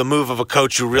clearly the move of a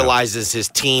coach who realizes his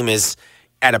team is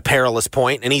at a perilous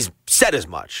point, and he's said as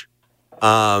much.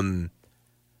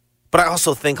 But I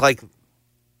also think like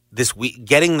this week,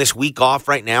 getting this week off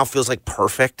right now feels like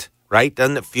perfect, right?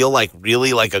 Doesn't it feel like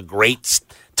really like a great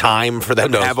time for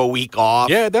them to have a week off?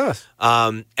 Yeah, it does.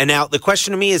 And now the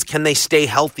question to me is, can they stay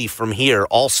healthy from here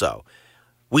also?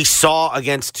 we saw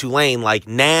against Tulane, like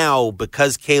now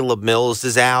because Caleb Mills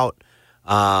is out,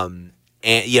 and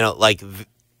like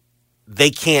they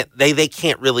can't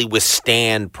really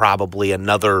withstand probably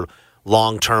another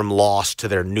long-term loss to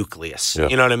their nucleus. Yeah.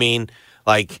 You know what I mean?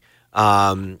 Like,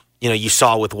 you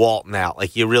saw with Walton out,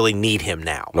 like you really need him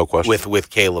now. No question.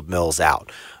 With Caleb Mills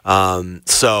out.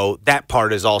 So that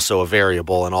part is also a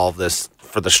variable in all of this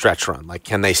for the stretch run. Like,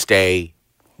 can they stay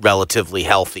relatively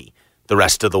healthy the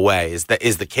rest of the way?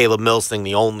 Is the Caleb Mills thing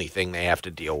the only thing they have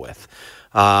to deal with?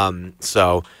 But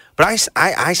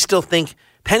I still think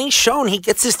Penny's shown he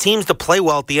gets his teams to play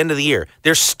well at the end of the year.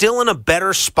 They're still in a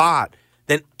better spot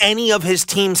than any of his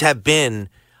teams have been,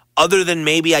 other than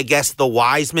maybe, I guess, the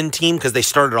Wiseman team, because they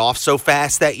started off so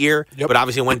fast that year, but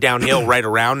obviously went downhill right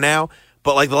around now.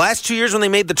 But like the last 2 years when they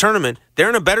made the tournament, they're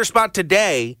in a better spot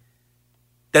today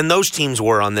than those teams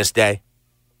were on this day.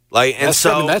 Like, and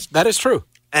that is true.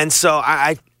 And so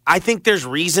I think there's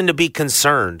reason to be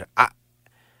concerned.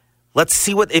 Let's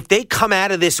see if they come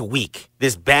out of this week,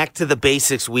 this back to the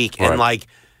basics week, and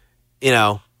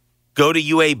go to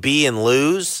UAB and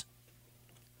lose.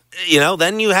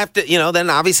 Then you have to, then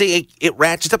obviously it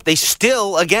ratchets up. They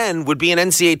still, again, would be an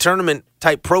NCAA tournament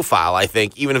type profile, I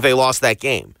think, even if they lost that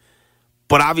game.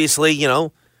 But obviously,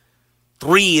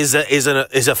 3 is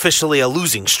officially a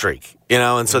losing streak,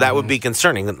 and so that would be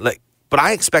concerning. But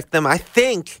I expect them. I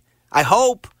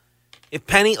hope if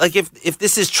Penny, like if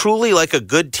this is truly like a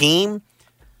good team,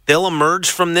 they'll emerge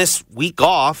from this week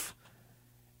off.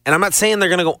 And I'm not saying they're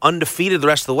going to go undefeated the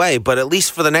rest of the way, but at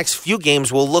least for the next few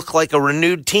games will look like a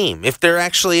renewed team if they're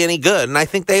actually any good, and I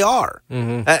think they are.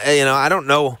 Mm-hmm. I don't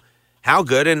know how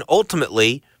good, and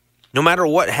ultimately, no matter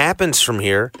what happens from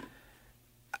here,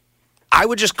 I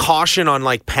would just caution on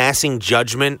like passing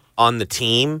judgment on the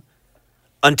team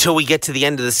until we get to the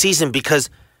end of the season,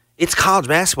 because it's college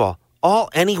basketball.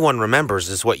 All anyone remembers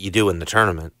is what you do in the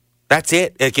tournament. That's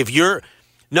it. Like if you're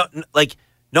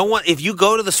no one, if you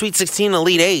go to the Sweet 16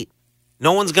 Elite 8,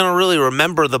 no one's going to really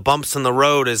remember the bumps in the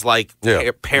road as like perilous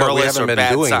or bad. But we haven't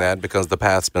been doing that because the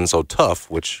path's been so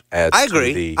tough, which adds to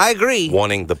the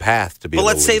wanting the path to be. But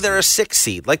let's say they're a 6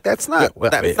 seed. Like that's not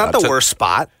that's not the worst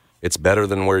spot. It's better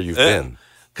than where you've been.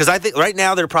 Because I think right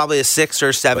now they're probably a 6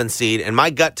 or 7 seed, and my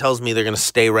gut tells me they're going to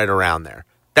stay right around there.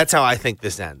 That's how I think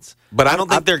this ends. But I don't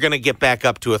think they're going to get back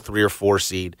up to a 3 or 4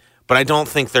 seed. But I don't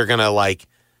think they're going to like.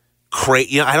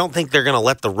 I don't think they're going to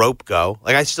let the rope go.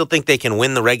 Like, I still think they can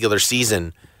win the regular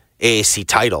season AAC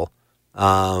title.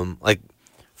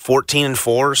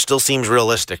 14-4 still seems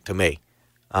realistic to me.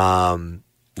 Yeah,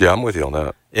 I'm with you on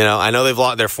that. I know they've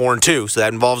lost. They're 4-2, so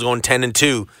that involves going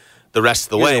 10-2 the rest of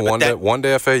the way. One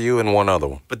to FAU and one other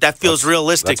one. But that feels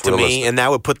realistic to me, and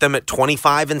that would put them at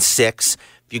 25-6.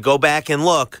 If you go back and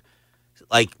look.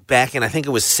 Like back in, I think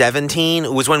it was 17.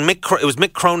 It was when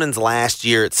Mick Cronin's last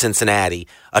year at Cincinnati.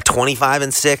 A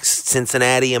 25-6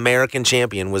 Cincinnati American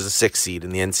champion was a 6 seed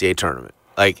in the NCAA tournament.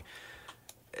 Like,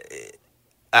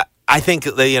 I think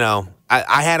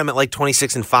I had him at like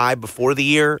 26-5 before the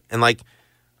year, and like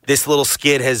this little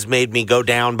skid has made me go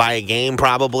down by a game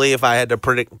probably if I had to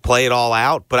play it all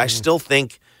out. But I still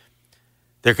think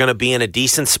they're going to be in a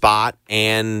decent spot,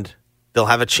 and they'll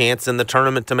have a chance in the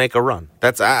tournament to make a run.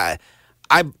 That's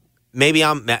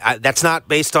that's not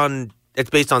based on. It's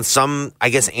based on some, I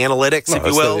guess, analytics, if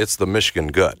you will. It's the Michigan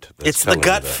gut. It's the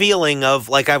gut feeling of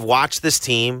like I've watched this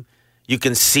team. You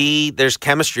can see there's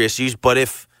chemistry issues, but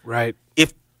if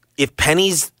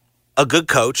Penny's a good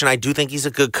coach, and I do think he's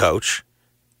a good coach,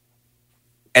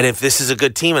 and if this is a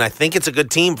good team, and I think it's a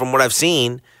good team from what I've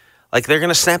seen, like they're going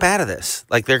to snap out of this.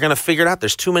 Like they're going to figure it out.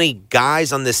 There's too many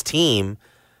guys on this team.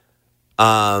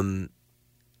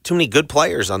 Too many good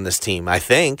players on this team, I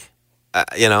think.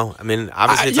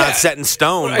 Obviously it's not set in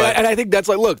stone. But. And I think that's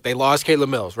like, look, they lost Caleb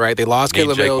Mills, right? They lost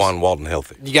Caleb Mills. Jaquan Walton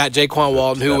healthy. You got Jaquan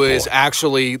Walton, who is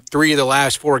actually 3 of the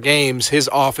last 4 games. His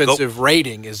offensive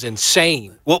rating is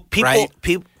insane. Well,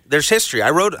 people, there's history.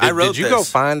 I wrote Did you go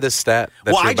find this stat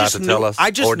that you're about to tell us? I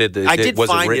did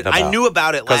find it. I knew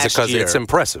about it last year. Because it's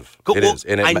impressive. It is.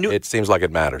 And it seems like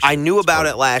it matters. I knew about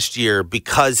it last year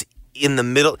because in the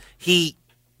middle,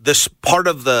 this part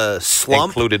of the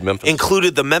slump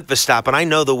included the Memphis stop, and I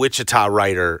know the Wichita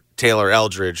writer Taylor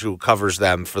Eldridge, who covers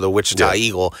them for the Wichita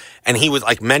Eagle, and he was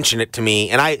like mention it to me,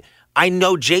 and I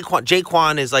know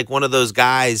Jaquan is like one of those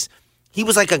guys. He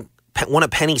was like one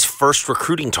of Penny's first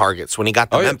recruiting targets when he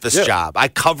got the Memphis job. I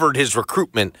covered his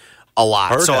recruitment a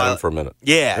lot. Heard him for a minute.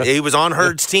 Yeah, he was on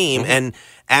Hurd's team, and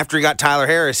after he got Tyler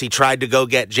Harris, he tried to go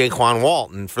get Jaquan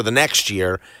Walton for the next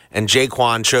year, and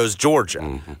Jaquan chose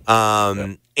Georgia.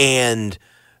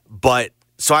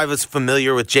 so I was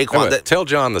familiar with Jaquan. Tell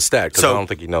John the stat because I don't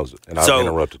think he knows it, and I've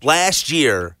interrupted you. Last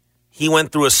year, he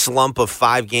went through a slump of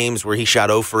 5 games where he shot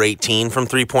 0 for 18 from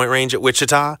three-point range at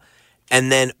Wichita. And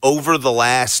then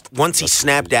once he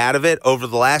snapped out of it, over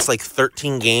the last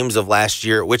 13 games of last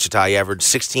year at Wichita, he averaged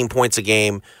 16 points a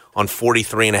game on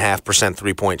 43.5%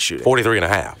 three-point shooting.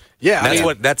 43.5.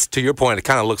 Yeah, that's to your point. It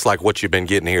kind of looks like what you've been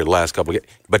getting here the last couple of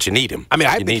games, but you need him. I mean,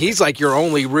 I think he's like your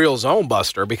only real zone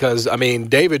buster because, I mean,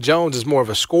 David Jones is more of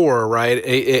a scorer, right?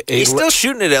 He's still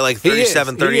shooting it at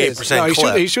 37, 38%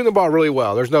 clip. He's shooting the ball really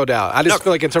well. There's no doubt. I just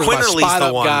feel like in terms of a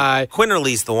spot-up guy.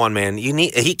 Quinterly's the one, man.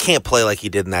 He can't play like he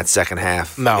did in that second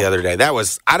half the other day. That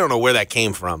was, I don't know where that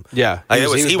came from. Yeah.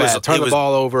 He was turn the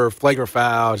ball over, flagrant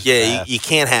foul. Yeah, you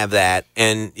can't have that.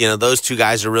 And, those two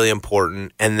guys are really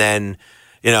important. And then,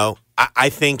 I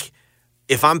think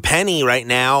if I'm Penny right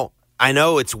now, I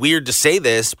know it's weird to say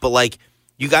this, but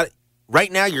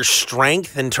right now your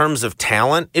strength in terms of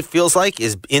talent, it feels like,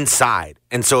 is inside.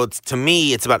 And so to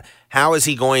me, it's about how is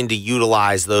he going to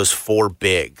utilize those 4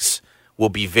 bigs will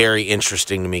be very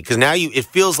interesting to me. Because now it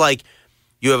feels like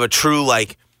you have a true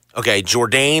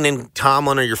Jourdain and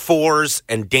Tomlin are your 4s,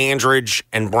 and Dandridge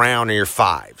and Brown are your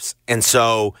 5s. And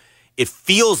so it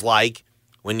feels like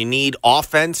when you need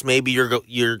offense, maybe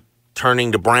you're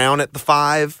turning to Brown at the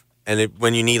 5, and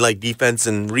when you need defense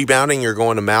and rebounding, you're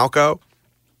going to Malco.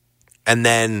 And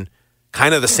then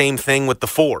kind of the same thing with the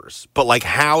 4s. But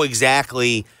how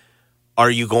exactly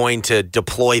are you going to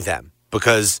deploy them?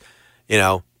 Because,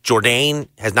 Jourdain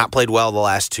has not played well the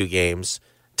last 2 games.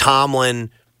 Tomlin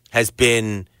has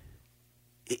been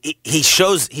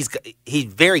he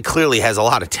very clearly has a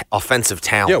lot of offensive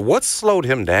talent. Yeah, what's slowed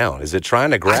him down? Is it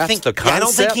trying to grasp the concepts? I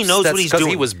don't think he knows what he's doing.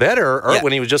 Because he was better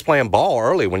when he was just playing ball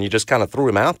early, when you just kind of threw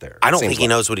him out there. I don't think he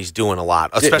knows what he's doing a lot,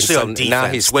 especially on defense. Now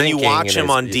he's when you watch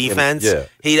him on defense, it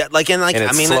makes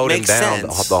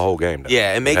sense. The whole game.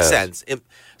 Yeah, it makes sense.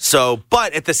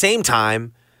 But at the same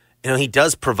time, he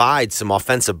does provide some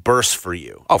offensive bursts for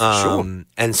you. Oh, for sure.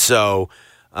 And so,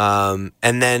 and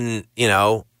then,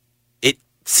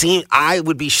 I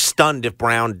would be stunned if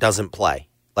Brown doesn't play,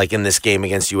 in this game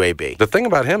against UAB. The thing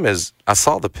about him is I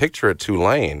saw the picture at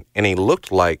Tulane, and he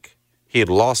looked like he had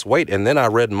lost weight. And then I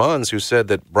read Munns, who said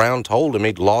that Brown told him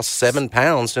he'd lost 7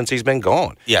 pounds since he's been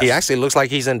gone. Yes. He actually looks like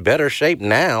he's in better shape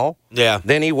now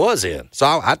than he was in.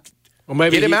 So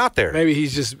maybe get him out there. Maybe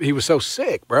he was so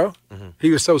sick, bro. Mm-hmm.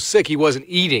 He was so sick he wasn't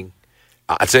eating.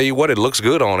 I tell you what, it looks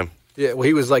good on him. Yeah, well,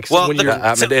 he was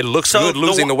it looks good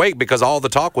losing the weight because all the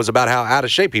talk was about how out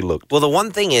of shape he looked. Well, the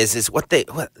one thing is what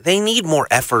they need more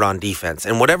effort on defense,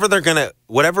 and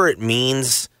whatever it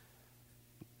means.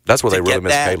 That's where they really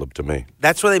miss Caleb to me.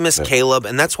 That's where they miss Caleb,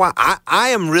 and that's why I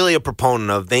am really a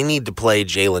proponent of they need to play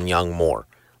Jalen Young more.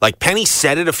 Penny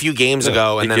said it a few games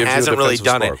ago and then hasn't really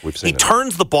done it. He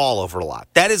turns the ball over a lot.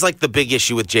 That is the big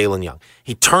issue with Jalen Young.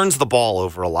 He turns the ball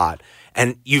over a lot.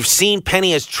 And you've seen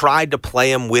Penny has tried to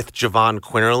play him with Javon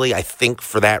Quinterly, I think,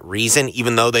 for that reason,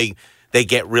 even though they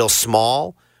get real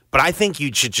small. But I think you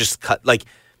should just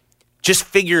just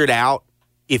figure it out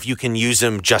if you can use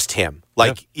him.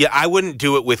 I wouldn't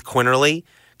do it with Quinterly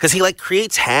because he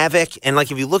creates havoc. And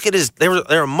if you look at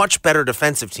they're a much better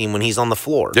defensive team when he's on the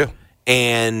floor. Yeah.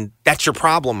 And that's your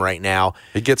problem right now.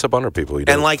 He gets up under people. He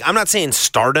does. And I'm not saying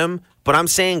start him, but I'm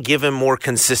saying give him more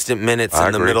consistent minutes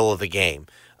in the middle of the game.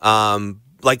 I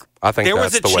think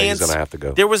that's the way he's going to have to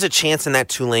go. There was a chance in that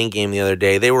Tulane game the other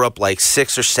day. They were up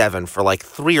 6 or 7 for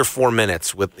 3 or 4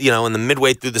 minutes with in the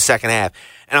midway through the second half.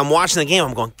 And I'm watching the game.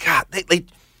 I'm going, God,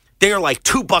 they are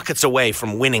 2 buckets away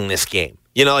from winning this game.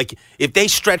 If they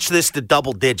stretch this to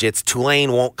double digits,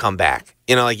 Tulane won't come back.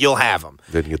 You'll have them.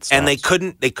 Didn't get stops. And they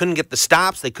couldn't get the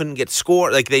stops. They couldn't get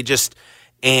score.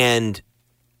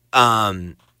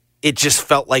 It just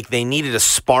felt like they needed a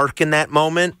spark in that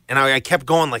moment. And I kept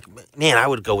going man, I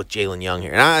would go with Jalen Young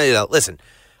here. And listen,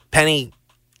 Penny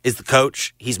is the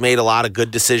coach. He's made a lot of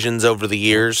good decisions over the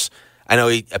years. I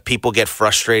know people get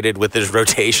frustrated with his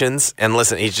rotations. And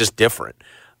listen, he's just different.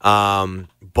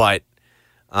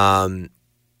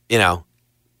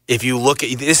 If you look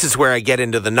at this is where I get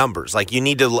into the numbers. You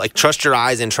need to trust your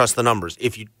eyes and trust the numbers.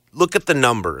 If you look at the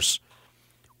numbers,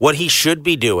 what he should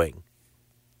be doing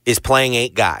is playing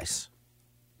 8 guys.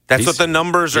 That's what the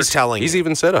numbers are telling He's you.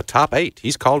 even said a top 8.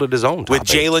 He's called it his own top With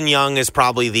 8. Jalen Young is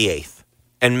probably the 8th.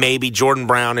 And maybe Jordan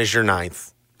Brown is your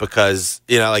 9th because,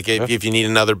 if you need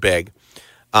another big.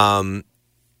 And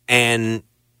I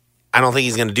don't think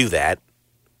he's going to do that,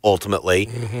 ultimately.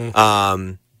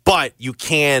 Mm-hmm. But you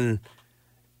can,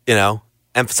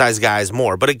 emphasize guys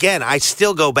more. But again, I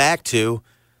still go back to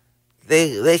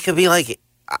they could be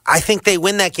I think they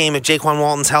win that game if Jaquan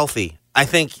Walton's healthy. I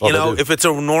think, if it's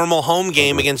a normal home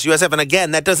game against USF, and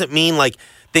again, that doesn't mean like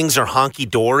things are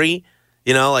honky-dory,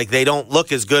 like they don't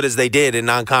look as good as they did in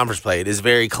non-conference play. It is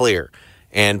very clear.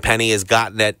 And Penny has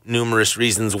gotten at numerous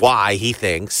reasons why he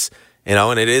thinks,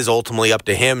 and it is ultimately up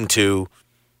to him to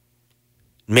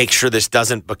make sure this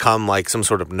doesn't become like some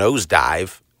sort of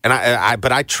nosedive. And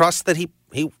but I trust that he's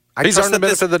earned the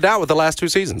benefit of the doubt with the last 2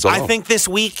 seasons. I think this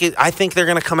week, I think they're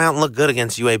going to come out and look good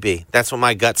against UAB. That's what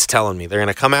my gut's telling me. They're going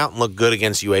to come out and look good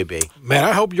against UAB. Man,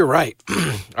 I hope you're right.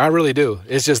 I really do.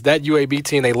 It's just that UAB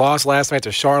team, they lost last night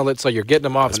to Charlotte, so you're getting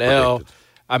them off an L.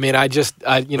 I mean,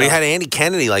 we had Andy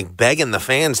Kennedy begging the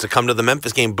fans to come to the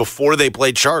Memphis game before they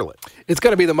played Charlotte. It's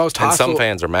going to be the most hostile. And some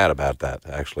fans are mad about that.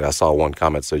 Actually, I saw one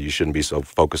comment say you shouldn't be so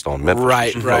focused on Memphis.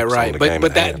 Right.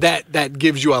 But that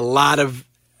gives you a lot of.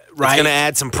 Right. It's going to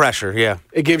add some pressure, yeah.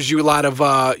 It gives you a lot of,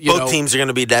 both teams are going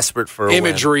to be desperate for a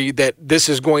imagery win. That this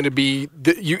is going to be,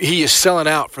 he is selling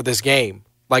out for this game.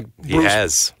 Like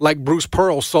Bruce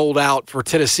Pearl sold out for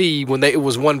Tennessee when it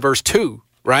was 1 versus 2,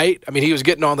 right? I mean, he was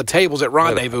getting on the tables at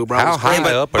Rendezvous, bro. How high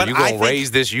up are you going to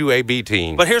raise this UAB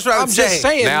team? But here's what I'm just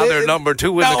saying. Now they're number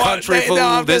 2 in the country.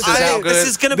 This is how good. This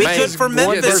is going to be good for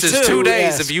Memphis, This is 2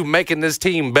 days of you making this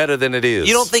team better than it is.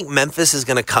 You don't think Memphis is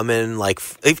going to come in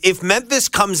if Memphis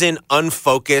comes in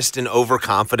unfocused and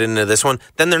overconfident into this one,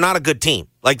 then they're not a good team.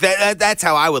 Like that's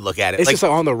how I would look at it. It's just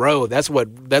on the road. That's what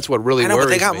really worries me. But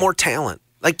they got more talent.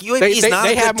 Like UAB's not.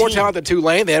 They have more talent than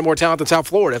Tulane. They had more talent than South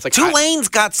Florida. It's like Tulane's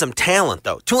got some talent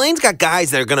though. Tulane's got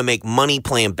guys that are going to make money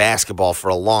playing basketball for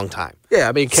a long time. Yeah,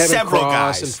 I mean Kevin Several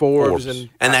Cross guys. and Forbes and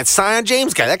that Zion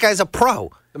James guy. That guy's a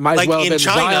pro. Might as well have been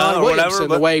China Zion or whatever.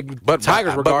 The way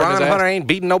Tigers were guarding Brian Hunter ain't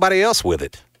beating nobody else with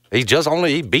it. He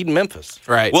beating Memphis.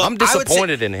 Right. Well, I'm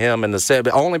disappointed in him in the set,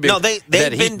 only because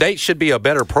they should be a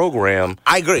better program.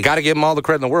 I agree. Got to give him all the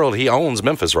credit in the world. He owns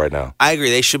Memphis right now. I agree.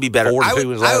 They should be better. I would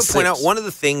point out 6. one of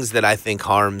the things that I think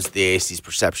harms the AAC's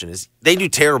perception is they do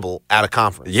terrible out of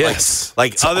conference. Yes.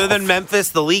 Like other than Memphis,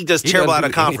 the league does terrible out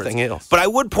of conference. Else. But I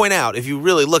would point out, if you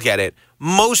really look at it,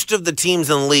 most of the teams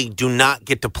in the league do not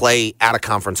get to play out of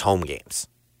conference home games.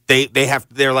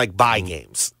 They're like bye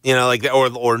games,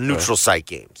 or neutral site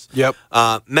games. Yep.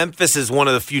 Memphis is one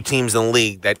of the few teams in the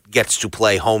league that gets to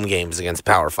play home games against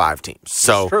Power 5 teams.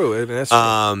 So that's true. I mean, that's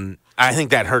true. I think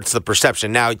that hurts the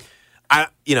perception. Now,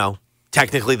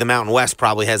 technically the Mountain West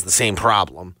probably has the same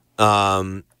problem,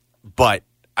 but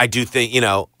I do think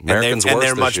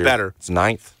they're much better. It's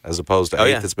 9th as opposed to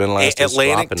 8th. It's been last.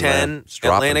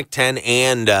 Atlantic 10,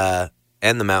 and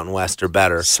the Mountain West are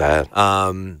better. Sad.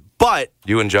 But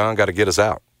you and John got to get us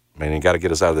out. I mean, you got to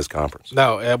get us out of this conference.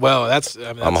 No, well,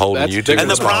 I'm holding you to. And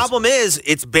the problem is,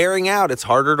 it's bearing out. It's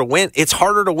harder to win. It's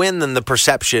harder to win than the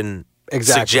perception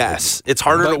suggests. It's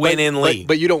harder to win in league.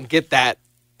 But you don't get that.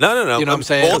 No. You know what I'm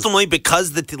saying? Ultimately,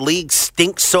 because the league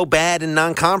stinks so bad in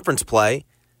non-conference play,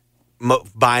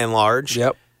 by and large,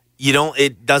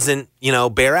 it doesn't,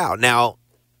 bear out. Now,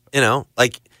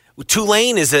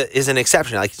 Tulane is an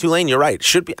exception. Like Tulane, you're right.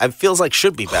 It feels like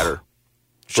should be better.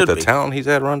 With the talent he's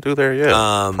had run through there,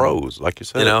 pros, like you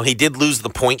said. He did lose the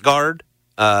point guard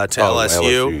to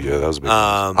LSU. Yeah, that was a big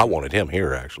I wanted him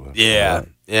here, actually. Yeah.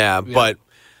 But,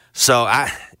 so,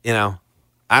 I don't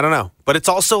know. But it's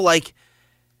also like,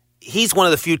 he's one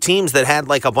of the few teams that had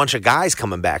like a bunch of guys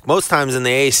coming back. Most times in the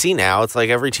AAC now, it's like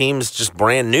every team's just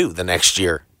brand new the next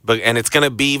year. And it's going to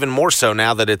be even more so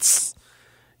now that it's,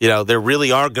 there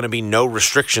really are going to be no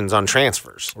restrictions on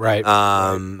transfers. Right.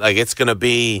 Like it's going to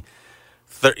be...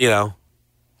 I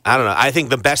don't know. I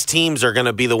think the best teams are going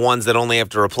to be the ones that only have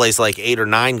to replace like 8 or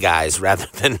 9 guys rather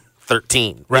than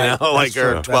 13, right?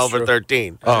 Or 12 or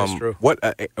 13. That's true. What,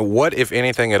 if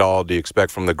anything at all, do you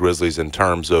expect from the Grizzlies in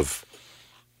terms of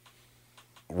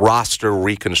roster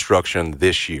reconstruction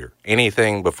this year?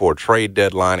 Anything before trade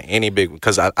deadline? Any big?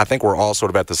 Because I think we're all sort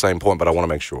of at the same point, but I want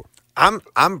to make sure. I'm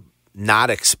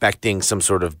not expecting some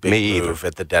sort of big move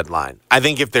at the deadline. I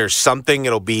think if there's something,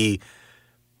 it'll be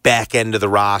back end of the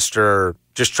roster,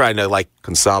 just trying to like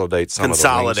consolidate some of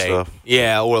the wing stuff.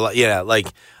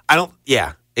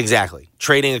 Exactly.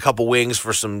 Trading a couple wings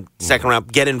for some second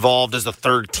round, get involved as a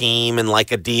third team in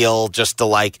like a deal just to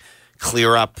like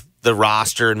clear up the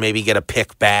roster and maybe get a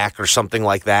pick back or something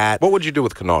like that. What would you do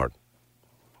with Kennard?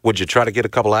 Would you try to get a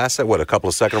couple assets, a couple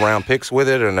of second round picks with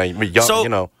it, and my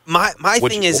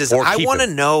thing is I want to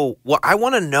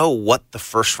know what the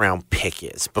first round pick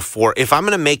is before. If I'm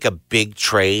going to make a big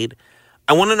trade,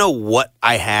 I want to know what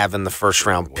I have in the first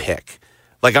round pick.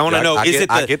 Like I want to know,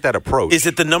 I get that approach. Is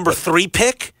it the number 3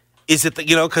 pick? Is it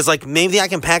because maybe I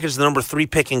can package the number 3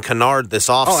 pick in Kennard this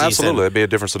offseason? Oh, absolutely, it'd be a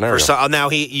different scenario. Now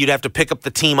you'd have to pick up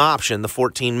the team option, the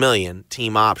 $14 million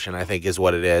team option, I think is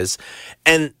what it is,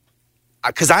 and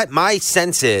because my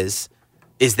sense is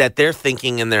that they're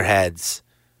thinking in their heads,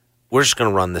 we're just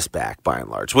going to run this back by and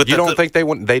large. You don't think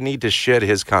they need to shed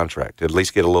his contract, at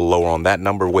least get a little lower on that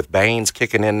number with Baines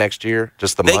kicking in next year?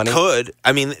 Just the money? They could.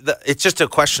 I mean, it's just a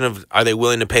question of, are they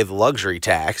willing to pay the luxury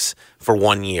tax for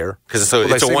 1 year? Because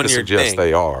it's a 1 year thing.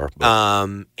 They are.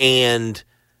 And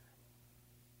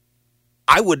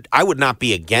I would not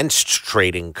be against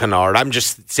trading Kennard. I'm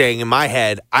just saying in my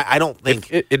head, I don't think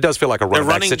it does feel like a running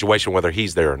back situation whether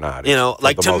he's there or not.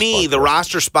 To me, the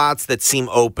roster spots that seem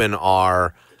open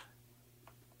are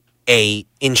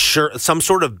some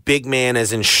sort of big man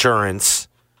as insurance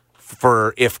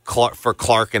for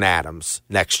Clark and Adams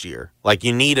next year. Like,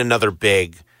 you need another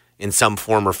big in some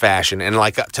form or fashion, and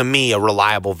to me, a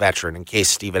reliable veteran in case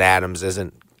Steven Adams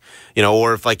isn't.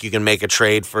 Or if you can make a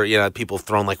trade for people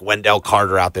throwing Wendell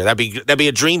Carter out there, that'd be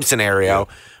a dream scenario.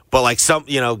 Yeah.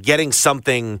 But getting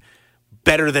something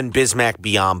better than Bismack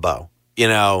Biyombo,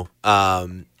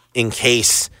 in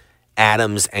case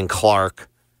Adams and Clark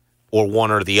or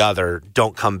one or the other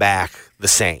don't come back the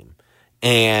same,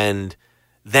 and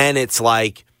then it's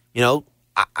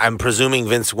I'm presuming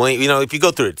Vince Williams. If you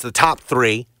go through it, it's the top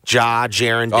 3: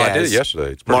 Jaron Dez, I did it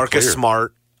yesterday. It's Marcus clear.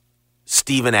 Smart,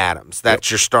 Steven Adams.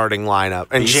 That's your starting lineup.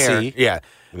 And BC,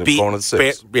 going to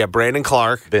the 6. Brandon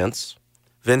Clark. Vince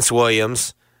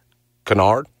Williams.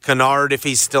 Kennard, if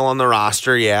he's still on the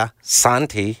roster, yeah.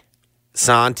 Santi.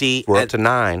 We're up to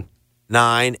 9.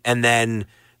 9, and then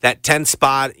that 10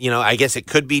 spot, I guess it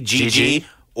could be Gigi.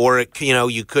 Or it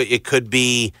could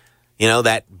be,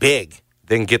 that big.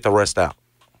 Then get the rest out.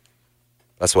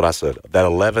 That's what I said. That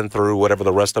 11 through whatever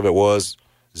the rest of it was.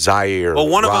 Zaire. Well,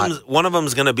 one of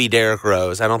them's going to be Derrick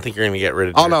Rose. I don't think you're going to get rid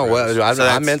of Derrick Rose. Well,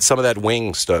 I meant some of that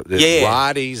wing stuff. Yeah.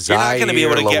 Roddy, Zaire, you're not going to be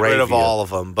able to get rid of Laravia. all of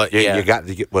them, but you got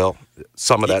to get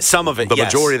some of that. Some of it, the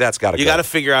majority of that's got to go. You got to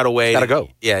figure out a way. Got to go.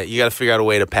 Yeah, you got to figure out a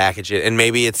way to package it, and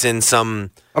maybe it's in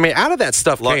some. I mean, out of that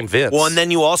stuff came Vince. Well, and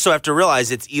then you also have to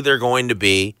realize it's either going to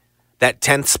be that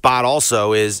 10th spot.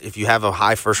 Also, is if you have a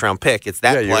high first round pick, it's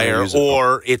that player,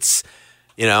 or it's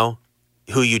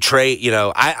who you trade.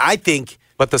 I think.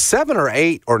 But the 7 or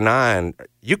 8 or 9,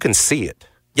 you can see it.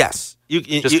 Yes. You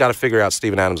just got to figure out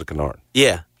Steven Adams and Kennard.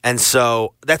 Yeah. And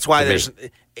so that's why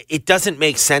it doesn't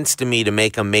make sense to me to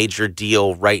make a major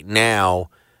deal right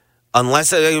now unless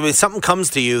something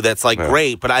comes to you that's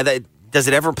great. But does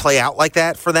it ever play out like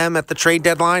that for them at the trade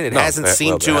deadline? It hasn't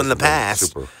seemed to in the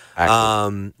past.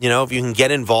 If you can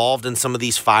get involved in some of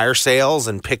these fire sales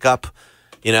and pick up,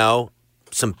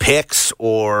 some picks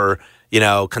or –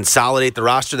 consolidate the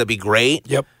roster, that'd be great.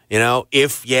 Yep.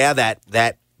 If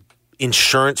that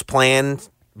insurance plan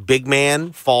big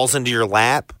man falls into your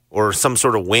lap or some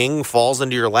sort of wing falls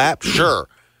into your lap, sure,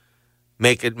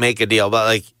 make a deal.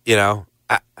 But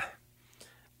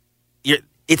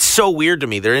it's so weird to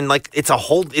me. They're in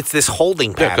it's this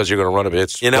holding pattern. Yeah, because you're going to run a bit.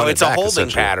 It's a holding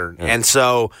pattern, and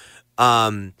so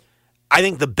I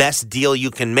think the best deal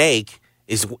you can make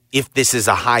is if this is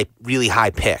a really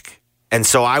high pick. And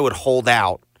so I would hold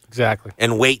out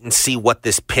and wait and see what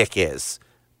this pick is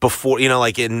before,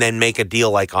 and then make a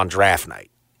deal on draft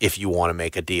night if you want to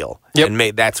make a deal. Yep.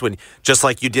 And that's when, just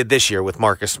like you did this year with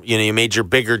Marcus, you made your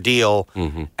bigger deal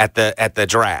at the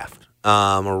draft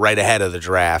or right ahead of the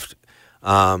draft.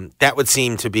 That would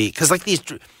seem to be because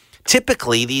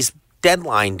typically these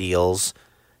deadline deals,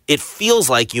 it feels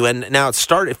like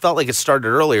it felt like it started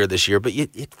earlier this year, but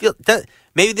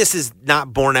maybe this is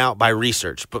not borne out by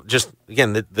research, but just,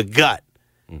 again, the gut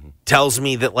tells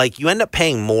me that, you end up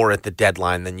paying more at the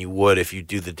deadline than you would if you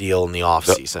do the deal in the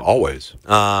offseason. Always.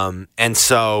 And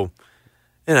so,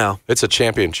 It's a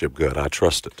championship good. I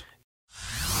trust it.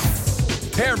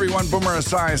 Hey everyone, Boomer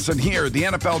Esiason here. The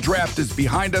NFL Draft is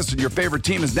behind us and your favorite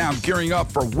team is now gearing up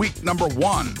for week number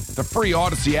 1. The free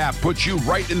Odyssey app puts you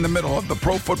right in the middle of the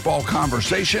pro football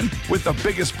conversation with the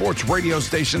biggest sports radio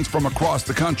stations from across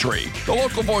the country. The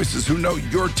local voices who know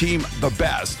your team the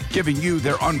best, giving you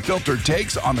their unfiltered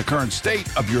takes on the current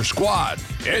state of your squad.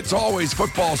 It's always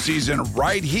football season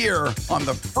right here on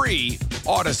the free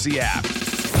Odyssey app.